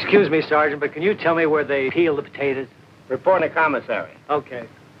 Excuse me, Sergeant, but can you tell me where they peel the potatoes? Report to commissary. Okay.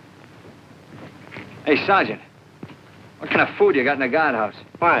 Hey, Sergeant, what kind of food you got in the guardhouse?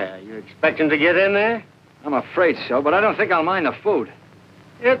 Why, are you expecting to get in there? I'm afraid so, but I don't think I'll mind the food.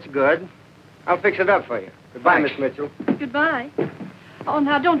 It's good. I'll fix it up for you. Goodbye, Thanks. Miss Mitchell. Goodbye. Oh,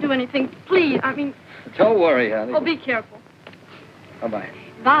 now, don't do anything, please. I mean, Don't worry, honey. oh, be careful. Bye-bye.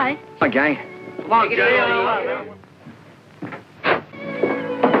 Bye. Bye, gang. Come on,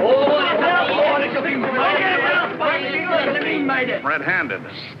 Red-handed.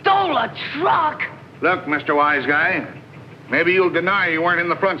 Stole a truck? Look, Mr. Wise Guy, maybe you'll deny you weren't in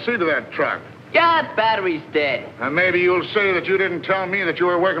the front seat of that truck. Yeah, battery's dead. And maybe you'll say that you didn't tell me that you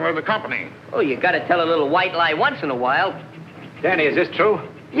were working for the company. Oh, you gotta tell a little white lie once in a while. Danny, is this true?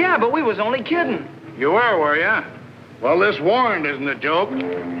 Yeah, but we was only kidding. You were you? Well, this warrant isn't a joke.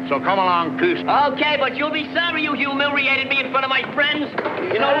 So come along, peace. Okay, but you'll be sorry you humiliated me in front of my friends.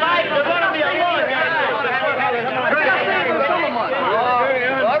 You know, life is gonna be a long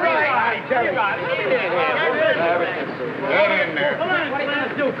All right. Get in there. Come on, what are you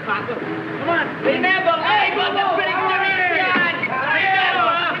gonna do, copper? Come on. Remember, hey, but the pretty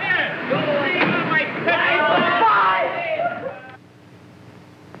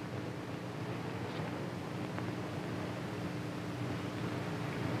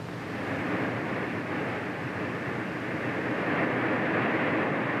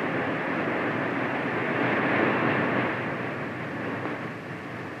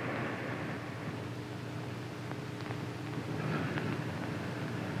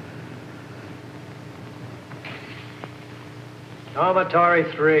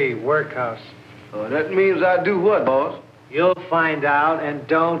Dormitory 3, workhouse. Oh, that means I do what, boss? You'll find out, and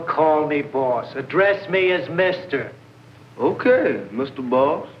don't call me boss. Address me as Mister. Okay, Mr.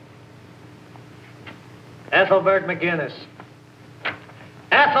 Boss. Ethelbert McGinnis.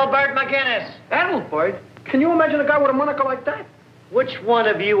 Ethelbert McGinnis. Ethelbert? Can you imagine a guy with a moniker like that? Which one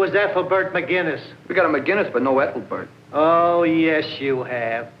of you was Ethelbert McGinnis? We got a McGinnis, but no Ethelbert. Oh, yes, you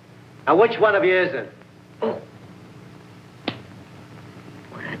have. Now, which one of you isn't?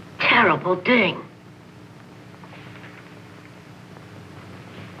 Terrible ding.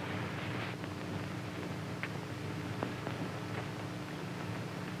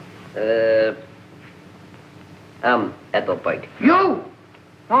 I'm Ethelbert. You?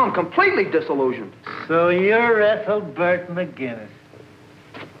 Oh, I'm completely disillusioned. So you're Ethelbert McGinnis.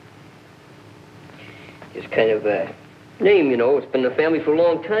 Just kind of a name, you know. It's been in the family for a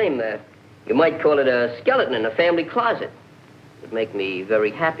long time. You might call it a skeleton in a family closet. It'd make me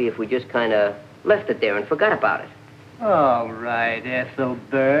very happy if we just kind of left it there and forgot about it. All right,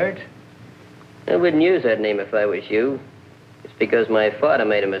 Ethelbert. I wouldn't use that name if I was you. It's because my father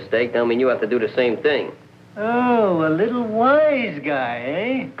made a mistake. Don't mean you have to do the same thing. Oh, a little wise guy,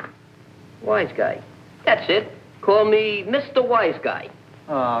 eh? Wise guy. That's it. Call me Mr. Wise Guy.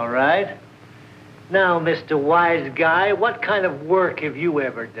 All right. Now, Mr. Wise Guy, what kind of work have you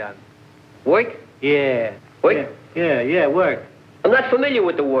ever done? Work? Yeah. Work? Yeah, work. I'm not familiar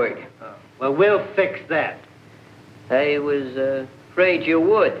with the word. Oh, well, we'll fix that. I was afraid you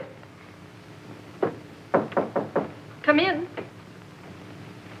would. Come in.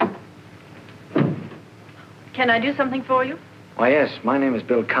 Can I do something for you? Why, yes. My name is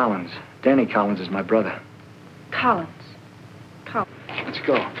Bill Collins. Danny Collins is my brother. Collins. Let's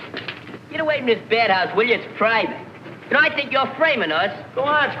go. Get away from this bad house, will you? It's private. You know, I think you're framing us. Go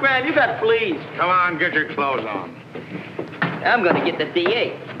on, Scram. You got fleas. Come on, get your clothes on. I'm going to get the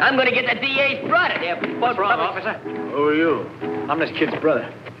DA. I'm going to get the DA's brother there. What's wrong, officer? Who are you? I'm this kid's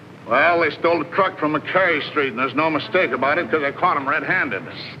brother. Well, they stole the truck from McCary Street, and there's no mistake about it because I caught him red-handed.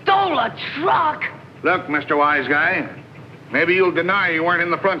 Stole a truck? Look, Mr. Wise Guy, maybe you'll deny you weren't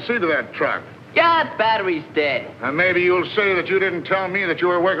in the front seat of that truck. Yeah, battery's dead. And maybe you'll say that you didn't tell me that you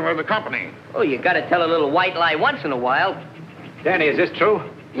were working for the company. Oh, you got to tell a little white lie once in a while. Danny, is this true?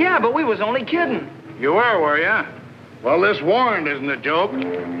 Yeah, but we was only kidding. You were you? Well, this warrant isn't a joke,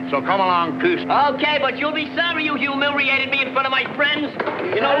 so come along, peace. Okay, but you'll be sorry you humiliated me in front of my friends.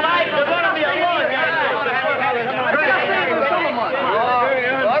 You know, life is going to be a long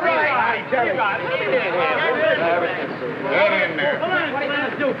All right. Get in there. Come on, what are you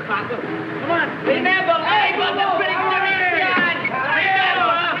going to do, copper? Come on. Remember, hey, but the big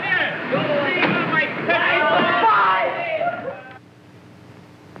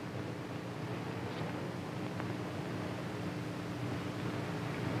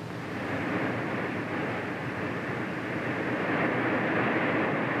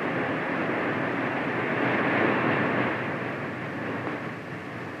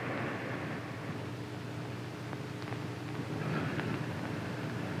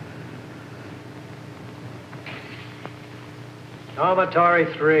Dormitory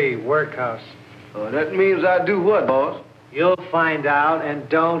 3, workhouse. That means I do what, boss? You'll find out, and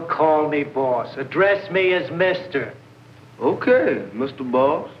don't call me boss. Address me as Mister. Okay, Mr.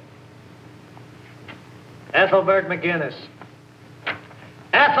 Boss. Ethelbert McGinnis.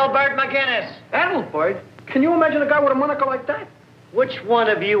 Ethelbert McGinnis! Ethelbert? Can you imagine a guy with a moniker like that? Which one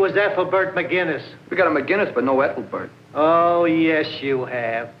of you was Ethelbert McGinnis? We got a McGinnis, but no Ethelbert. Oh, yes, you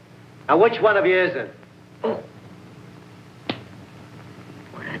have. Now, which one of you isn't?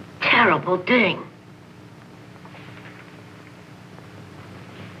 Terrible ding.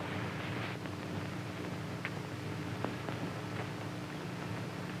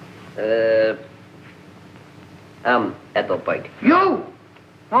 I'm Ethelbert. You?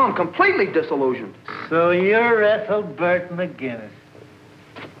 Oh, I'm completely disillusioned. So you're Ethelbert McGinnis.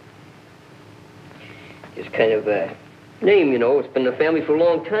 Just kind of a name, you know. It's been in the family for a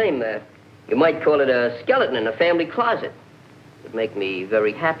long time. You might call it a skeleton in a family closet. It'd make me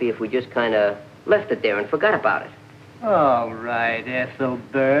very happy if we just kind of left it there and forgot about it. All right,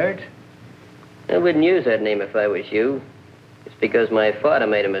 Ethelbert. I wouldn't use that name if I was you. It's because my father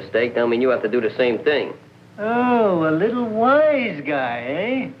made a mistake. Don't mean you have to do the same thing. Oh, a little wise guy,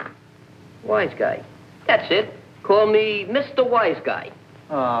 eh? Wise guy. That's it. Call me Mr. Wise Guy.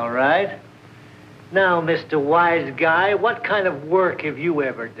 All right. Now, Mr. Wise Guy, what kind of work have you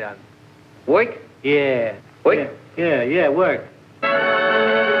ever done? Work? Yeah. Work? Yeah, work.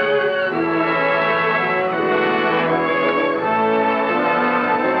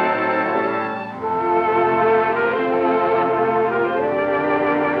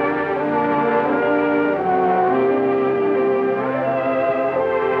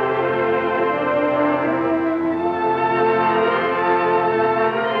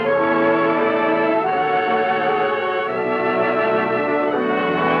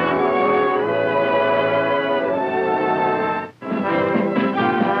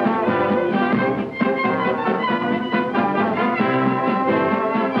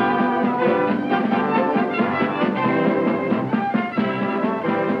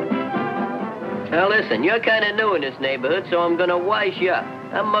 Listen, you're kind of new in this neighborhood, so I'm gonna wise you up.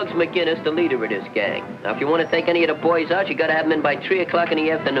 I'm Muggs McGinnis, the leader of this gang. Now, if you want to take any of the boys out, you gotta have them in by 3 o'clock in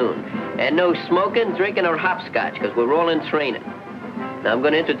the afternoon. And no smoking, drinking, or hopscotch, because we're all in training. Now, I'm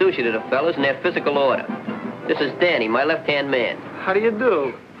gonna introduce you to the fellas in their physical order. This is Danny, my left-hand man. How do you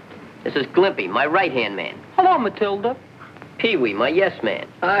do? This is Glimpy, my right-hand man. Hello, Matilda. Pee-wee, my yes man.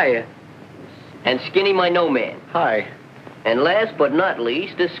 Hi. And Skinny, my no man. Hi. And last but not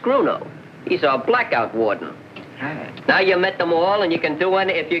least is Scruno. He's our blackout warden. Hi. Now you met them all, and you can do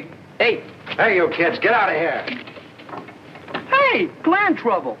any if you... Hey! Hey, you kids, get out of here. Hey, plan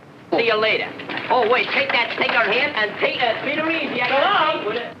trouble. See you later. Oh, wait, take her hand and take her easy. I got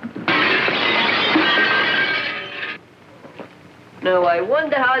with it. Now, I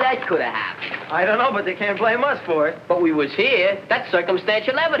wonder how that could have happened. I don't know, but they can't blame us for it. But we was here. That's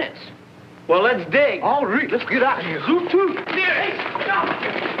circumstantial evidence. Well, let's dig. All right, let's get out of here. Zoom, too. Hey, stop!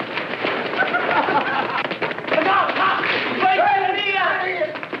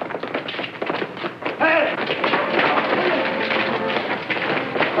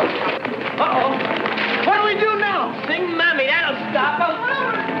 Uh-oh. What do we do now? Sing Mammy, that'll stop them.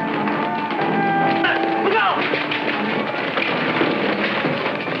 Look out!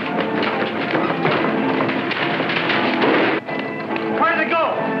 Where'd they go?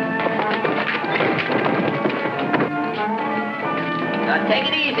 Now, take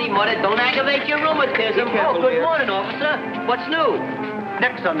it easy, Mother. Don't aggravate your rheumatism. Oh, good morning, officer. What's new?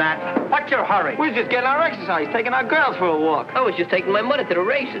 Next on that. What's your hurry? We're just getting our exercise, taking our girls for a walk. I was just taking my mother to the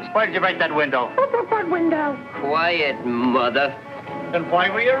races. Why did you break that window? What window? Quiet, Mother. Then why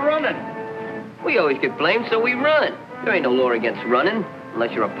were you running? We always get blamed, so we run. There ain't no law against running,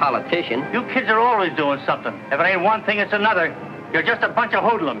 unless you're a politician. You kids are always doing something. If it ain't one thing, it's another. You're just a bunch of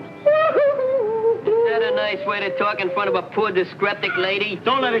hoodlums. Is that a nice way to talk in front of a poor, dyspeptic lady?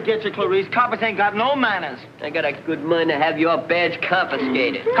 Don't let it get you, Clarice. Coppers ain't got no manners. I got a good mind to have your badge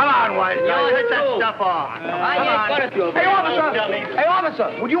confiscated. Come on, White. You're Take that through. stuff off. I ain't gonna do it. Hey, officer! Hey,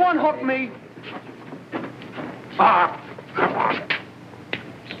 officer! Would you unhook me?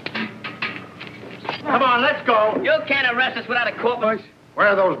 Come on, let's go. You can't arrest us without a court. Boys, Where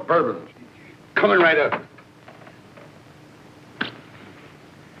are those bourbons? coming right up.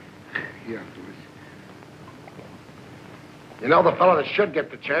 Here, boys. You know, the fellow that should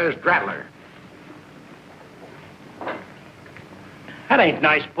get the chair is Drattler. That ain't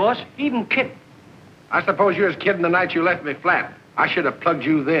nice, boss. Even kidding. I suppose you was kidding the night you left me flat. I should have plugged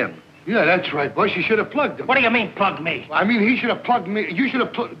you then. Yeah, that's right, boys. You should have plugged him. What do you mean, plug me? I mean, he should have plugged me. You should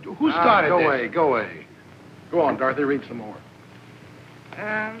have plugged... Who started Go this? away, go away. Go on, Dorothy, read some more.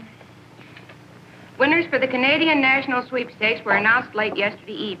 Winners for the Canadian National Sweepstakes were announced late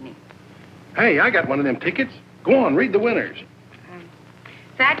yesterday evening. Hey, I got one of them tickets. Go on, read the winners.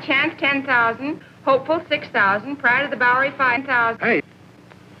 Fat Chance, 10,000. Hopeful, 6,000. Pride of the Bowery, 5,000. Hey.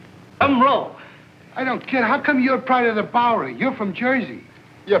 Roll. I don't care. How come you're Pride of the Bowery? You're from Jersey.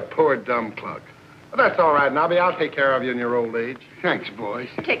 You poor dumb cluck. Well, that's all right, Nobby. I'll take care of you in your old age. Thanks, boys.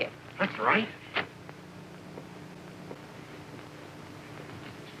 Ticket. That's right.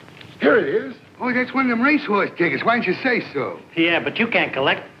 Here it is. Oh, that's one of them racehorse tickets. Why didn't you say so? Yeah, but you can't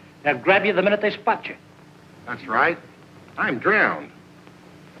collect. They'll grab you the minute they spot you. That's right. I'm drowned.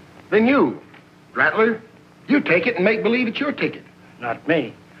 Then you, Rattler, you take it and make believe it's your ticket. Not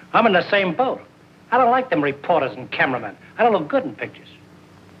me. I'm in the same boat. I don't like them reporters and cameramen. I don't look good in pictures.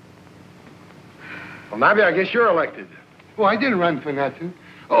 Well, Nobby, I guess you're elected. Oh, I didn't run for nothing.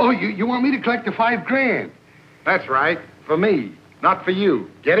 Oh, you want me to collect the $5 grand? That's right. For me, not for you.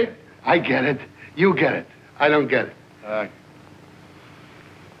 Get it? I get it. You get it. I don't get it.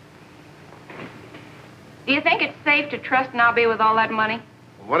 Do you think it's safe to trust Nobby with all that money?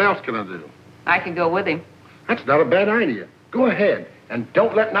 What else can I do? I could go with him. That's not a bad idea. Go ahead. And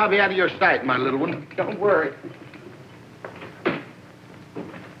don't let Nobby out of your sight, my little one. Don't worry.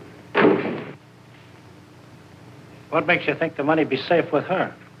 What makes you think the money'd be safe with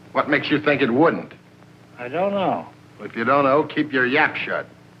her? What makes you think it wouldn't? I don't know. If you don't know, keep your yap shut.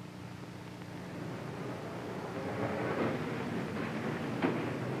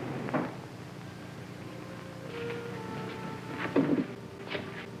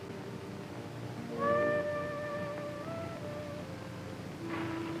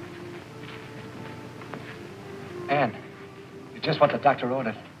 Ann, it's just what the doctor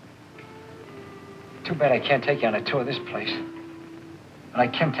ordered. Too bad I can't take you on a tour of this place. But I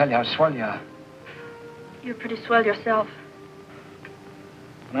can tell you how swell you are. You're pretty swell yourself.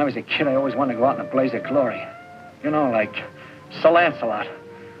 When I was a kid, I always wanted to go out in a blaze of glory. You know, like Sir Lancelot,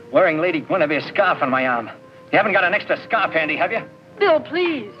 wearing Lady Guinevere's scarf on my arm. You haven't got an extra scarf handy, have you? Bill,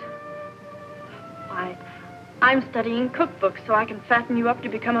 please. I'm studying cookbooks so I can fatten you up to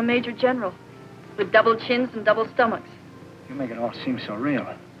become a major general with double chins and double stomachs. You make it all seem so real.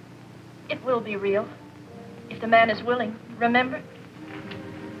 It will be real if the man is willing. Remember?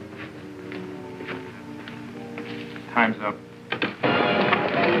 Time's up.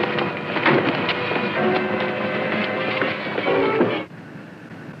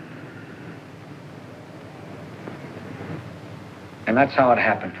 And that's how it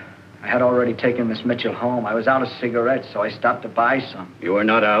happened. I had already taken Miss Mitchell home. I was out of cigarettes, so I stopped to buy some. You were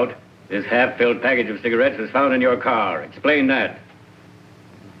not out. This half-filled package of cigarettes was found in your car. Explain that.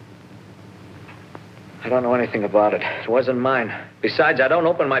 I don't know anything about it. It wasn't mine. Besides, I don't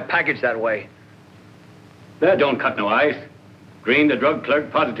open my package that way. That don't cut no ice. Green, the drug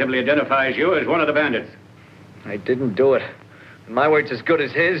clerk, positively identifies you as one of the bandits. I didn't do it. My word's as good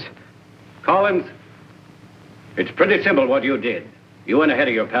as his. Collins, it's pretty simple what you did. You went ahead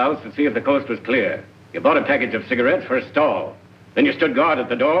of your pals to see if the coast was clear. You bought a package of cigarettes for a stall. Then you stood guard at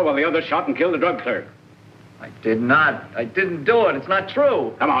the door while the others shot and killed the drug clerk. I did not. I didn't do it. It's not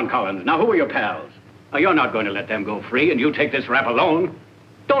true. Come on, Collins. Now, who were your pals? Now, you're not going to let them go free, and you take this rap alone.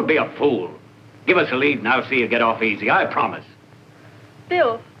 Don't be a fool. Give us a lead, and I'll see you get off easy. I promise.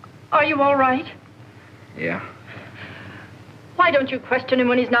 Bill, are you all right? Yeah. Why don't you question him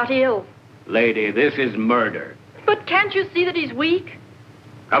when he's not ill? Lady, this is murder. But can't you see that he's weak?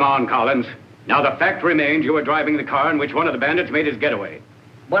 Come on, Collins. Now, the fact remains you were driving the car in which one of the bandits made his getaway.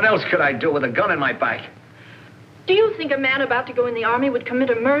 What else could I do with a gun in my back? Do you think a man about to go in the army would commit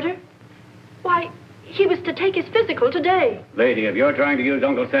a murder? Why, he was to take his physical today. Lady, if you're trying to use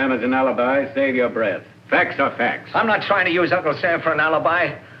Uncle Sam as an alibi, save your breath. Facts are facts. I'm not trying to use Uncle Sam for an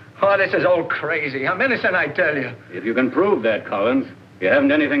alibi. Oh, this is all crazy. I'm innocent, I tell you. If you can prove that, Collins, you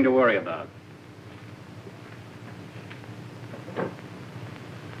haven't anything to worry about.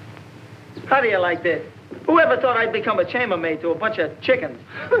 How do you like this? Whoever thought I'd become a chambermaid to a bunch of chickens?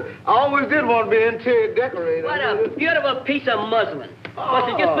 I always did want to be an interior decorator. What a beautiful piece of muslin. Must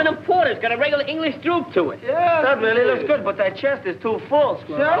have just been imported. It's got a regular English droop to it. Yeah, That really looks good, but that chest is too full,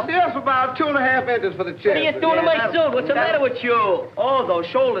 Squirrel. Yes, about 2.5 inches for the chest. What are you doing to my suit? What's the matter with you? Oh, those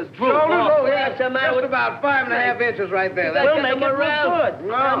shoulders droop. What's the matter with... about 5.5 inches right there. We'll make them it around.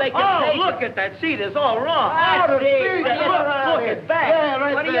 good. I'll make the Oh, face. look at that seat. It's all wrong. Ah, the see, seat. Look at that. Yeah,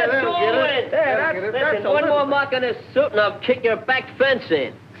 right What are there. you doing? That's Listen, one more mark on this suit and I'll kick your back fence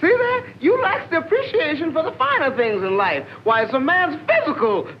in. See that? You lack the appreciation for the finer things in life. Why, it's a man's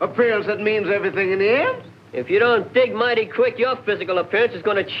physical appearance that means everything in the end. If you don't dig mighty quick, your physical appearance is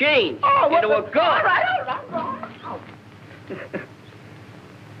going to change into a ghost. All right.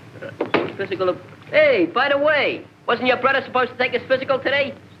 Hey, by the way, wasn't your brother supposed to take his physical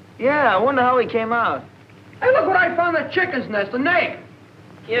today? Yeah, I wonder how he came out. Hey, look what I found in the chicken's nest, an egg.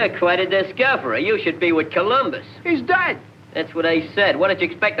 You're quite a discoverer. You should be with Columbus. He's dead. That's what I said. What did you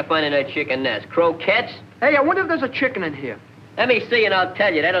expect to find in that chicken nest? Croquettes? Hey, I wonder if there's a chicken in here. Let me see and I'll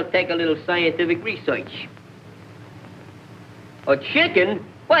tell you. That'll take a little scientific research. A chicken?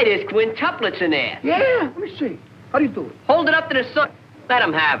 Why, there's quintuplets in there. Yeah, let me see. How do you do it? Hold it up to the sun. Let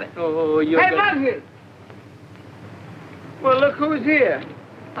him have it. Oh, you're... Hey, Bugsy! Well, look who's here.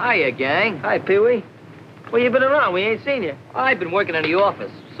 Hiya, gang. Hi, Pee-wee. Well, you been around. We ain't seen you. I've been working in the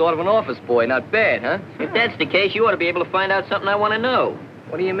office. Sort of an office boy. Not bad, huh? If that's the case, you ought to be able to find out something I want to know.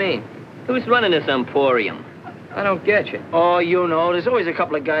 What do you mean? Who's running this emporium? I don't get you. Oh, you know. There's always a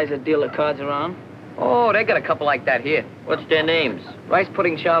couple of guys that deal the cards around. Oh, they got a couple like that here. What's their names? Rice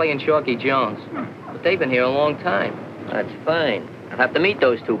Pudding Charlie and Chalky Jones. But they've been here a long time. That's fine. I'll have to meet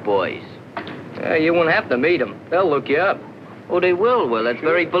those two boys. Yeah, you won't have to meet them. They'll look you up. Oh, they will. Well, that's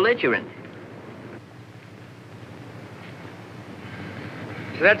very belligerent.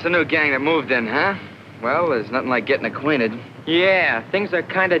 So that's the new gang that moved in, huh? Well, there's nothing like getting acquainted. Yeah, things are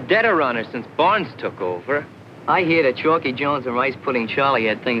kind of dead around here since Barnes took over. I hear that Chalky Jones and Rice Pudding Charlie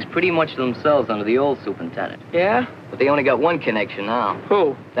had things pretty much to themselves under the old superintendent. Yeah? But they only got one connection now.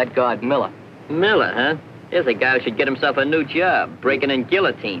 Who? That guard Miller. Miller, huh? Here's a guy who should get himself a new job, breaking in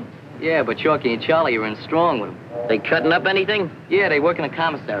guillotines. Yeah, but Chalky and Charlie are in strong with him. They cutting up anything? Yeah, they work in a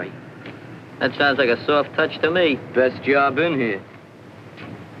commissary. That sounds like a soft touch to me. Best job in here.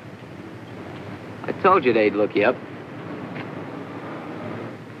 I told you they'd look you up.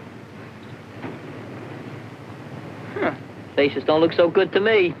 Huh. Faces don't look so good to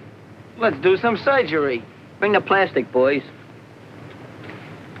me. Let's do some surgery. Bring the plastic, boys.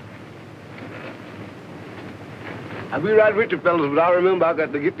 I'll be right with you, fellas, but I remember I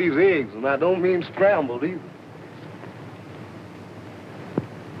got to get these eggs, and I don't mean scrambled either.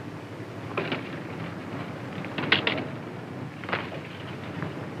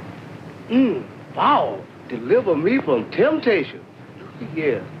 Wow. deliver me from temptation.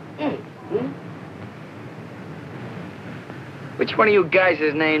 Yeah. Which one of you guys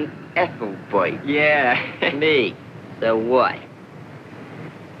is named Ethelbert? Yeah, me. So what?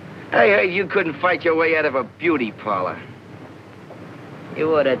 I heard you couldn't fight your way out of a beauty parlor.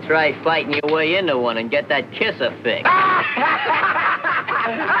 You ought to try fighting your way into one and get that kisser fix.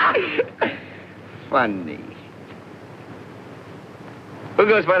 Funny. Who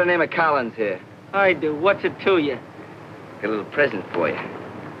goes by the name of Collins here? I do. What's it to you? Got a little present for you.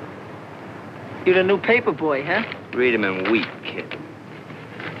 You're the new paper boy, huh? Read 'em and weep, kid.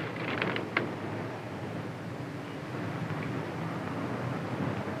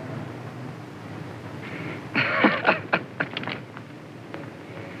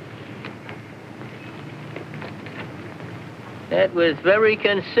 That was very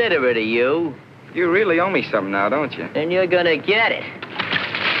considerate of you. You really owe me something now, don't you? And you're gonna get it.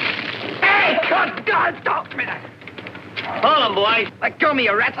 Hey, God, don't me that. Hold him, boys. Let go of me,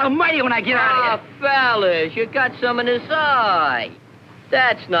 you rats. I'll maul you when I get out of here. Fellas, you got some in his eye.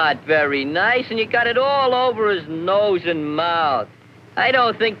 That's not very nice, and you got it all over his nose and mouth. I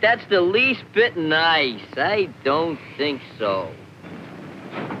don't think that's the least bit nice. I don't think so.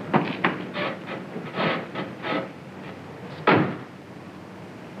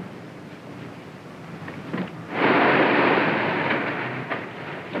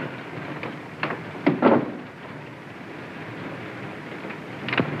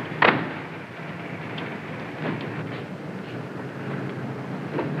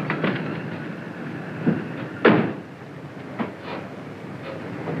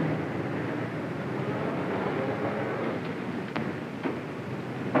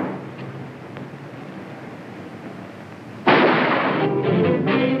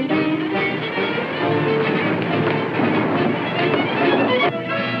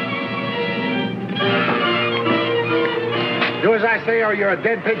 Do as I say or you're a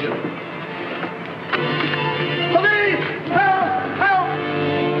dead pigeon. Police! Help! Help!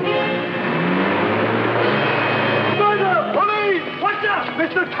 Murder! Police! Watch out!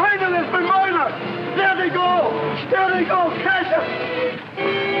 Mr. Trainer has been murdered! There they go! There they go! Catch them!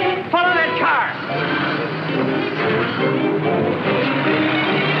 Follow that car!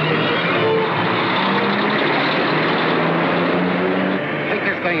 Take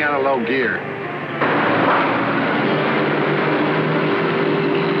this thing out of low gear.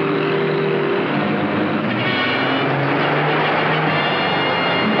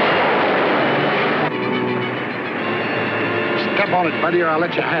 Step on it, buddy, or I'll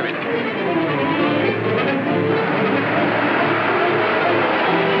let you have it.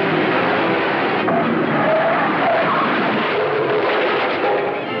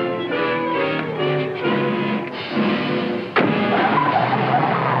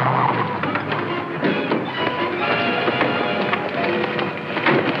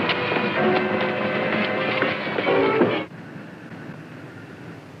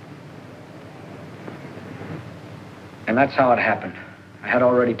 And that's how it happened. I had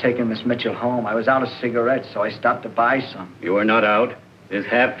already taken Miss Mitchell home. I was out of cigarettes, so I stopped to buy some. You were not out. This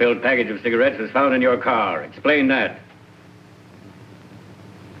half-filled package of cigarettes was found in your car. Explain that.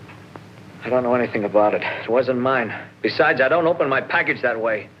 I don't know anything about it. It wasn't mine. Besides, I don't open my package that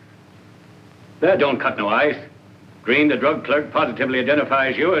way. That don't cut no ice. Green, the drug clerk, positively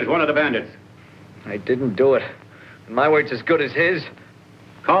identifies you as one of the bandits. I didn't do it. And my word's as good as his.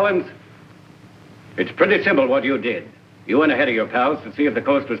 Collins, it's pretty simple what you did. You went ahead of your pals to see if the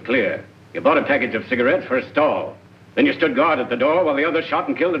coast was clear. You bought a package of cigarettes for a stall. Then you stood guard at the door while the others shot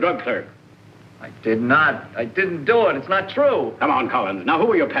and killed the drug clerk. I did not. I didn't do it. It's not true. Come on, Collins. Now,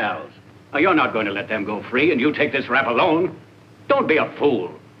 who are your pals? Now, you're not going to let them go free, and you take this rap alone. Don't be a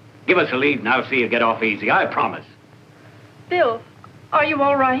fool. Give us a lead, and I'll see you get off easy. I promise. Bill, are you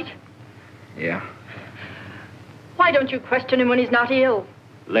all right? Yeah. Why don't you question him when he's not ill?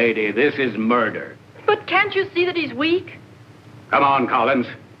 Lady, this is murder. But can't you see that he's weak? Come on, Collins.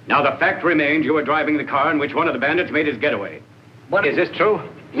 Now, the fact remains you were driving the car in which one of the bandits made his getaway. What, is this true?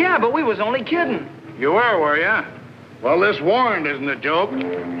 Yeah, but we was only kidding. You were you? Well, this warrant isn't a joke.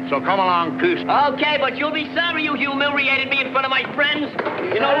 So come along, peace. Okay, but you'll be sorry you humiliated me in front of my friends.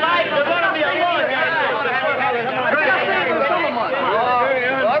 You know, life is going to be a long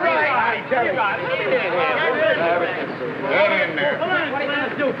All right. Get in there. Come on, what are you going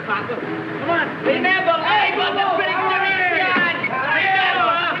to do, copper? Come on. Remember, hey, but the big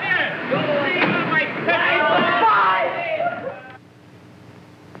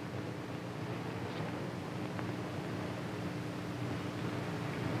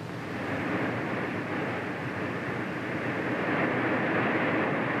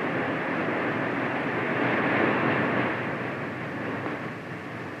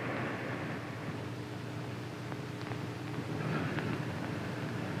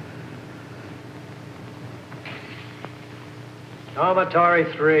Dormitory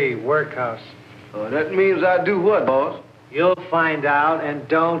 3, workhouse. Oh, that means I do what, boss? You'll find out, and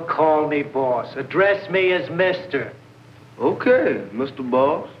don't call me boss. Address me as Mister. Okay, Mr.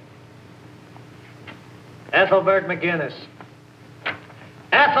 Boss. Ethelbert McGinnis.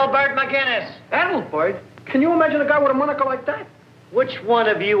 Ethelbert McGinnis! Ethelbert? Can you imagine a guy with a moniker like that? Which one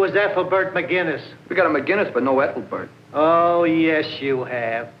of you is Ethelbert McGinnis? We got a McGinnis, but no Ethelbert. Oh, yes, you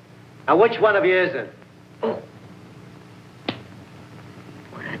have. Now, which one of you is it? Oh.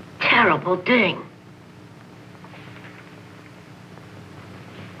 What a terrible ding.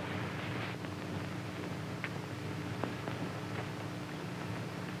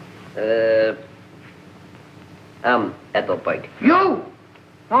 I'm Ethelbert. You? No,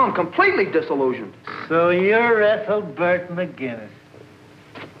 I'm completely disillusioned. So you're Ethelbert McGinnis.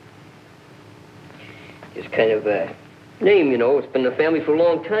 Just kind of a name, you know. It's been in the family for a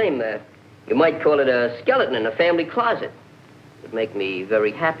long time. You might call it a skeleton in a family closet. It'd make me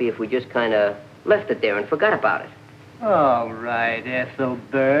very happy if we just kind of left it there and forgot about it. All right,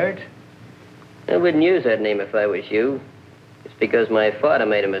 Ethelbert. I wouldn't use that name if I was you. It's because my father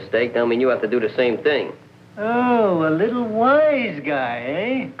made a mistake. Don't mean you have to do the same thing. Oh, a little wise guy,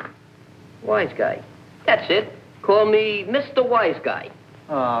 eh? Wise guy. That's it. Call me Mr. Wise Guy.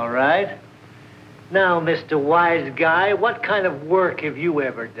 All right. Now, Mr. Wise Guy, what kind of work have you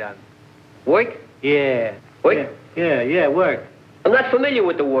ever done? Work? Yeah. Work? Yeah, work. I'm not familiar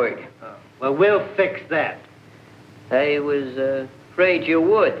with the word. Oh, well, we'll fix that. I was afraid you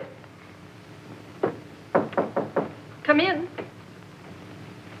would. Come in.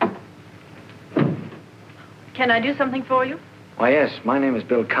 Can I do something for you? Why, yes. My name is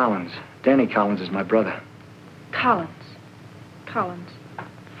Bill Collins. Danny Collins is my brother. Collins.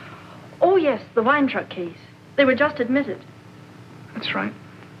 Oh, yes, the wine truck case. They were just admitted. That's right.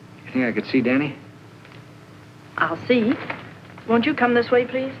 You think I could see Danny? I'll see. Won't you come this way,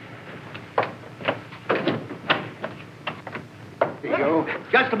 please? Theo,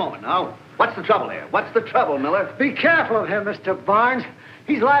 just a moment now. What's the trouble here? What's the trouble, Miller? Be careful of him, Mr. Barnes.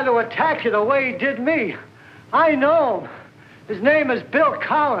 He's liable to attack you the way he did me. I know him. His name is Bill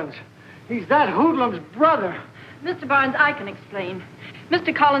Collins. He's that hoodlum's brother. Mr. Barnes, I can explain.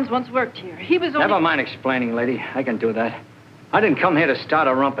 Mr. Collins once worked here. He was only... Never mind explaining, lady. I can do that. I didn't come here to start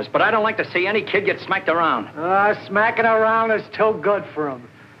a rumpus, but I don't like to see any kid get smacked around. Smacking around is too good for him.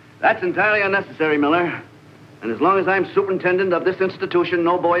 That's entirely unnecessary, Miller. And as long as I'm superintendent of this institution,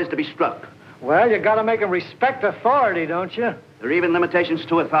 no boy is to be struck. Well, you gotta make him respect authority, don't you? There are even limitations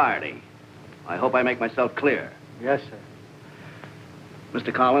to authority. I hope I make myself clear. Yes, sir.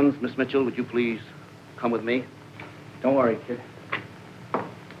 Mr. Collins, Miss Mitchell, would you please come with me? Don't worry, kid.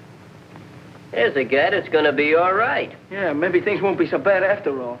 There's a guy that's going to be all right. Yeah, maybe things won't be so bad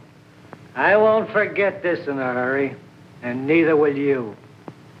after all. I won't forget this in a hurry, and neither will you.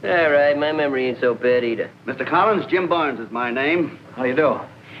 All right, my memory ain't so bad either. Mr. Collins, Jim Barnes is my name. How do you do?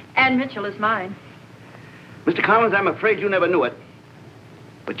 Ann Mitchell is mine. Mr. Collins, I'm afraid you never knew it,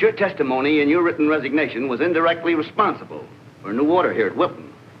 but your testimony in your written resignation was indirectly responsible for new order here at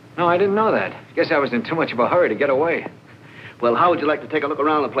Wilton. No, I didn't know that. Guess I was in too much of a hurry to get away. Well, how would you like to take a look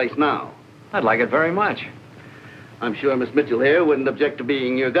around the place now? I'd like it very much. I'm sure Miss Mitchell here wouldn't object to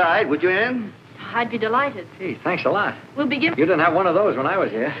being your guide, would you, Ann? I'd be delighted. Gee, thanks a lot. We'll begin... You didn't have one of those when I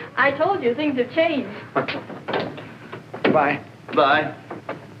was here. I told you, things have changed. Goodbye. Goodbye.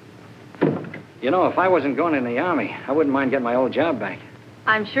 You know, if I wasn't going in the Army, I wouldn't mind getting my old job back.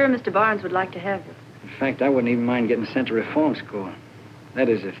 I'm sure Mr. Barnes would like to have you. In fact, I wouldn't even mind getting sent to reform school. That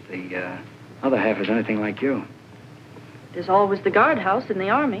is, if the other half is anything like you. There's always the guardhouse in the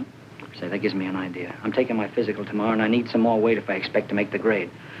Army. Say, that gives me an idea. I'm taking my physical tomorrow, and I need some more weight if I expect to make the grade.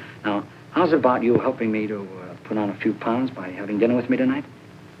 Now, how's about you helping me to put on a few pounds by having dinner with me tonight?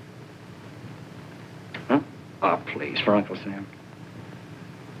 Huh? Oh, please, for Uncle Sam.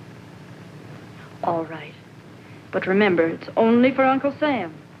 All right. But remember, it's only for Uncle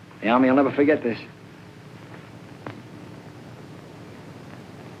Sam. The Army will never forget this.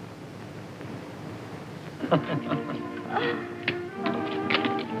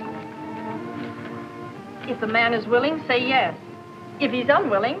 If a man is willing, say yes. If he's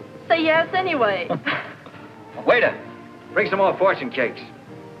unwilling, say yes anyway. Waiter, bring some more fortune cakes.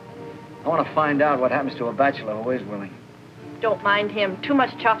 I want to find out what happens to a bachelor who is willing. Don't mind him. Too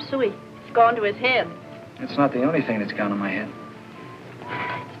much chop suey. It's gone to his head. It's not the only thing that's gone to my head.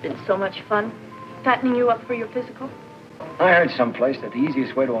 It's been so much fun fattening you up for your physical. I heard someplace that the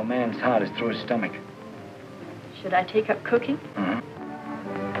easiest way to a man's heart is through his stomach. Should I take up cooking? Mm-hmm.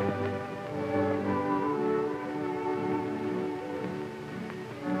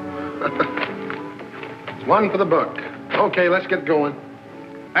 It's one for the book. Okay, let's get going.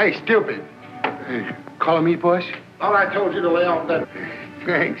 Hey, stupid. Hey, calling me, boss? Thought I told you to lay off that.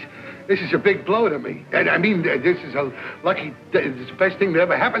 Thanks. This is a big blow to me. I mean, this is a lucky... It's the best thing that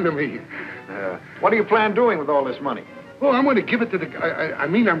ever happened to me. What do you plan doing with all this money? Well, I'm going to give it to the...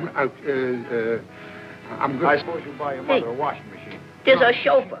 I'm going I suppose you buy your mother a washing machine. There's our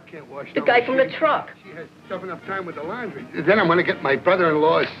chauffeur. The guy from the truck. She has stuff enough time with the laundry. Then I'm going to get my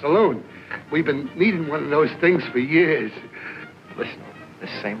brother-in-law's saloon. We've been needing one of those things for years. Listen, the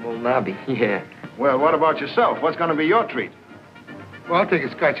same old Nobby. Yeah. Well, what about yourself? What's going to be your treat? Well, I'll take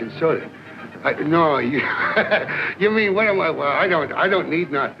a scotch and soda. No, you, you mean, what am I? Well, I don't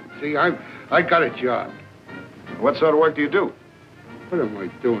need nothing. See, I got a job. What sort of work do you do? What am I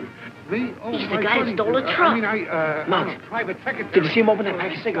doing? Me? Oh, He's the my guy who buddy. stole the I truck. mean, I'm Mom, a private secretary. did you see him open that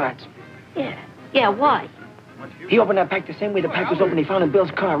pack of cigarettes? Yeah. Yeah, why? He opened that pack the same way the pack was opened he found in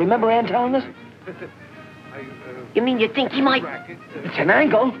Bill's car. Remember Ann telling us? You mean you think he might... It's an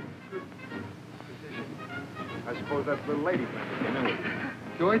angle. I suppose that's little lady friend.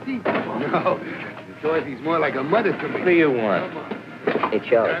 Dorothy? No. Dorothy's more like a mother to me. What do you want? Hey,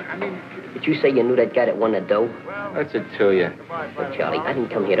 Charlie. Did you say you knew that guy that won the dough? What's it to you? Hey, Charlie, I didn't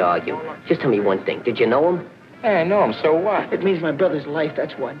come here to argue. Just tell me one thing. Did you know him? Hey, I know him, so what? It means my brother's life,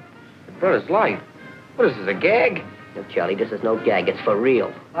 that's what. Your brother's life? What is this, a gag? No, Charlie, this is no gag. It's for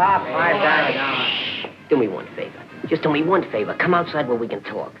real. $5. Do me one favor. Just do me one favor. Come outside where we can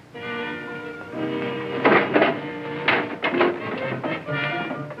talk.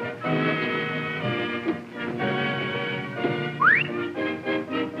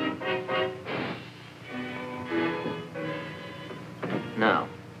 Now,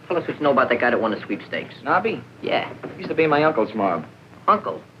 tell us what you know about that guy that won the sweepstakes. Nobby? Yeah. Used to be my uncle's mob.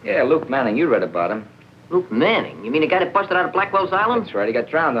 Uncle? Yeah, Luke Manning. You read about him. Luke Manning? You mean the guy that busted out of Blackwell's Island? That's right. He got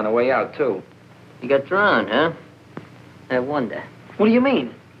drowned on the way out, too. He got drowned, huh? I wonder. What do you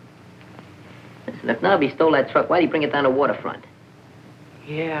mean? Listen, if Nobby stole that truck, why'd he bring it down the waterfront?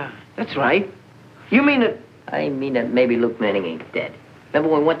 Yeah, that's right. You mean that... I mean that maybe Luke Manning ain't dead. Remember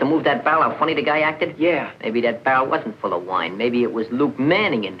when we went to move that barrel, how funny the guy acted? Yeah. Maybe that barrel wasn't full of wine. Maybe it was Luke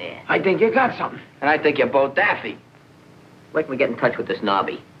Manning in there. I think you got something. And I think you're both daffy. Where can we get in touch with this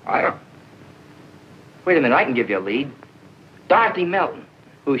Nobby? I don't... Wait a minute, I can give you a lead. Dorothy Melton.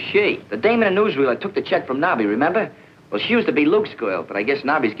 Who's she? The dame in the newsreel that took the check from Nobby, remember? Well, she used to be Luke's girl, but I guess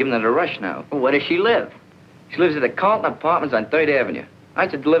Nobby's giving her a rush now. Well, where does she live? She lives at the Carlton Apartments on 3rd Avenue. I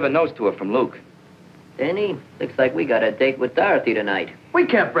had to deliver notes to her from Luke. Danny, looks like we got a date with Dorothy tonight. We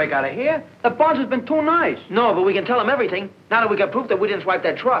can't break out of here. The boss has been too nice. No, but we can tell him everything. Now that we got proof that we didn't swipe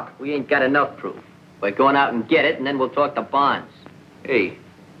that truck. We ain't got enough proof. We're going out and get it, and then we'll talk to Barnes. Hey,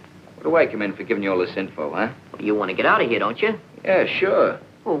 what do I come in for giving you all this info, huh? Well, you want to get out of here, don't you? Yeah, sure.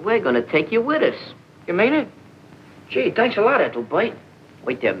 Well, we're going to take you with us. You mean it? Gee, thanks a lot, Ethelbite.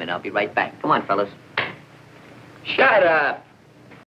 Wait there a minute. I'll be right back. Come on, fellas. Shut up.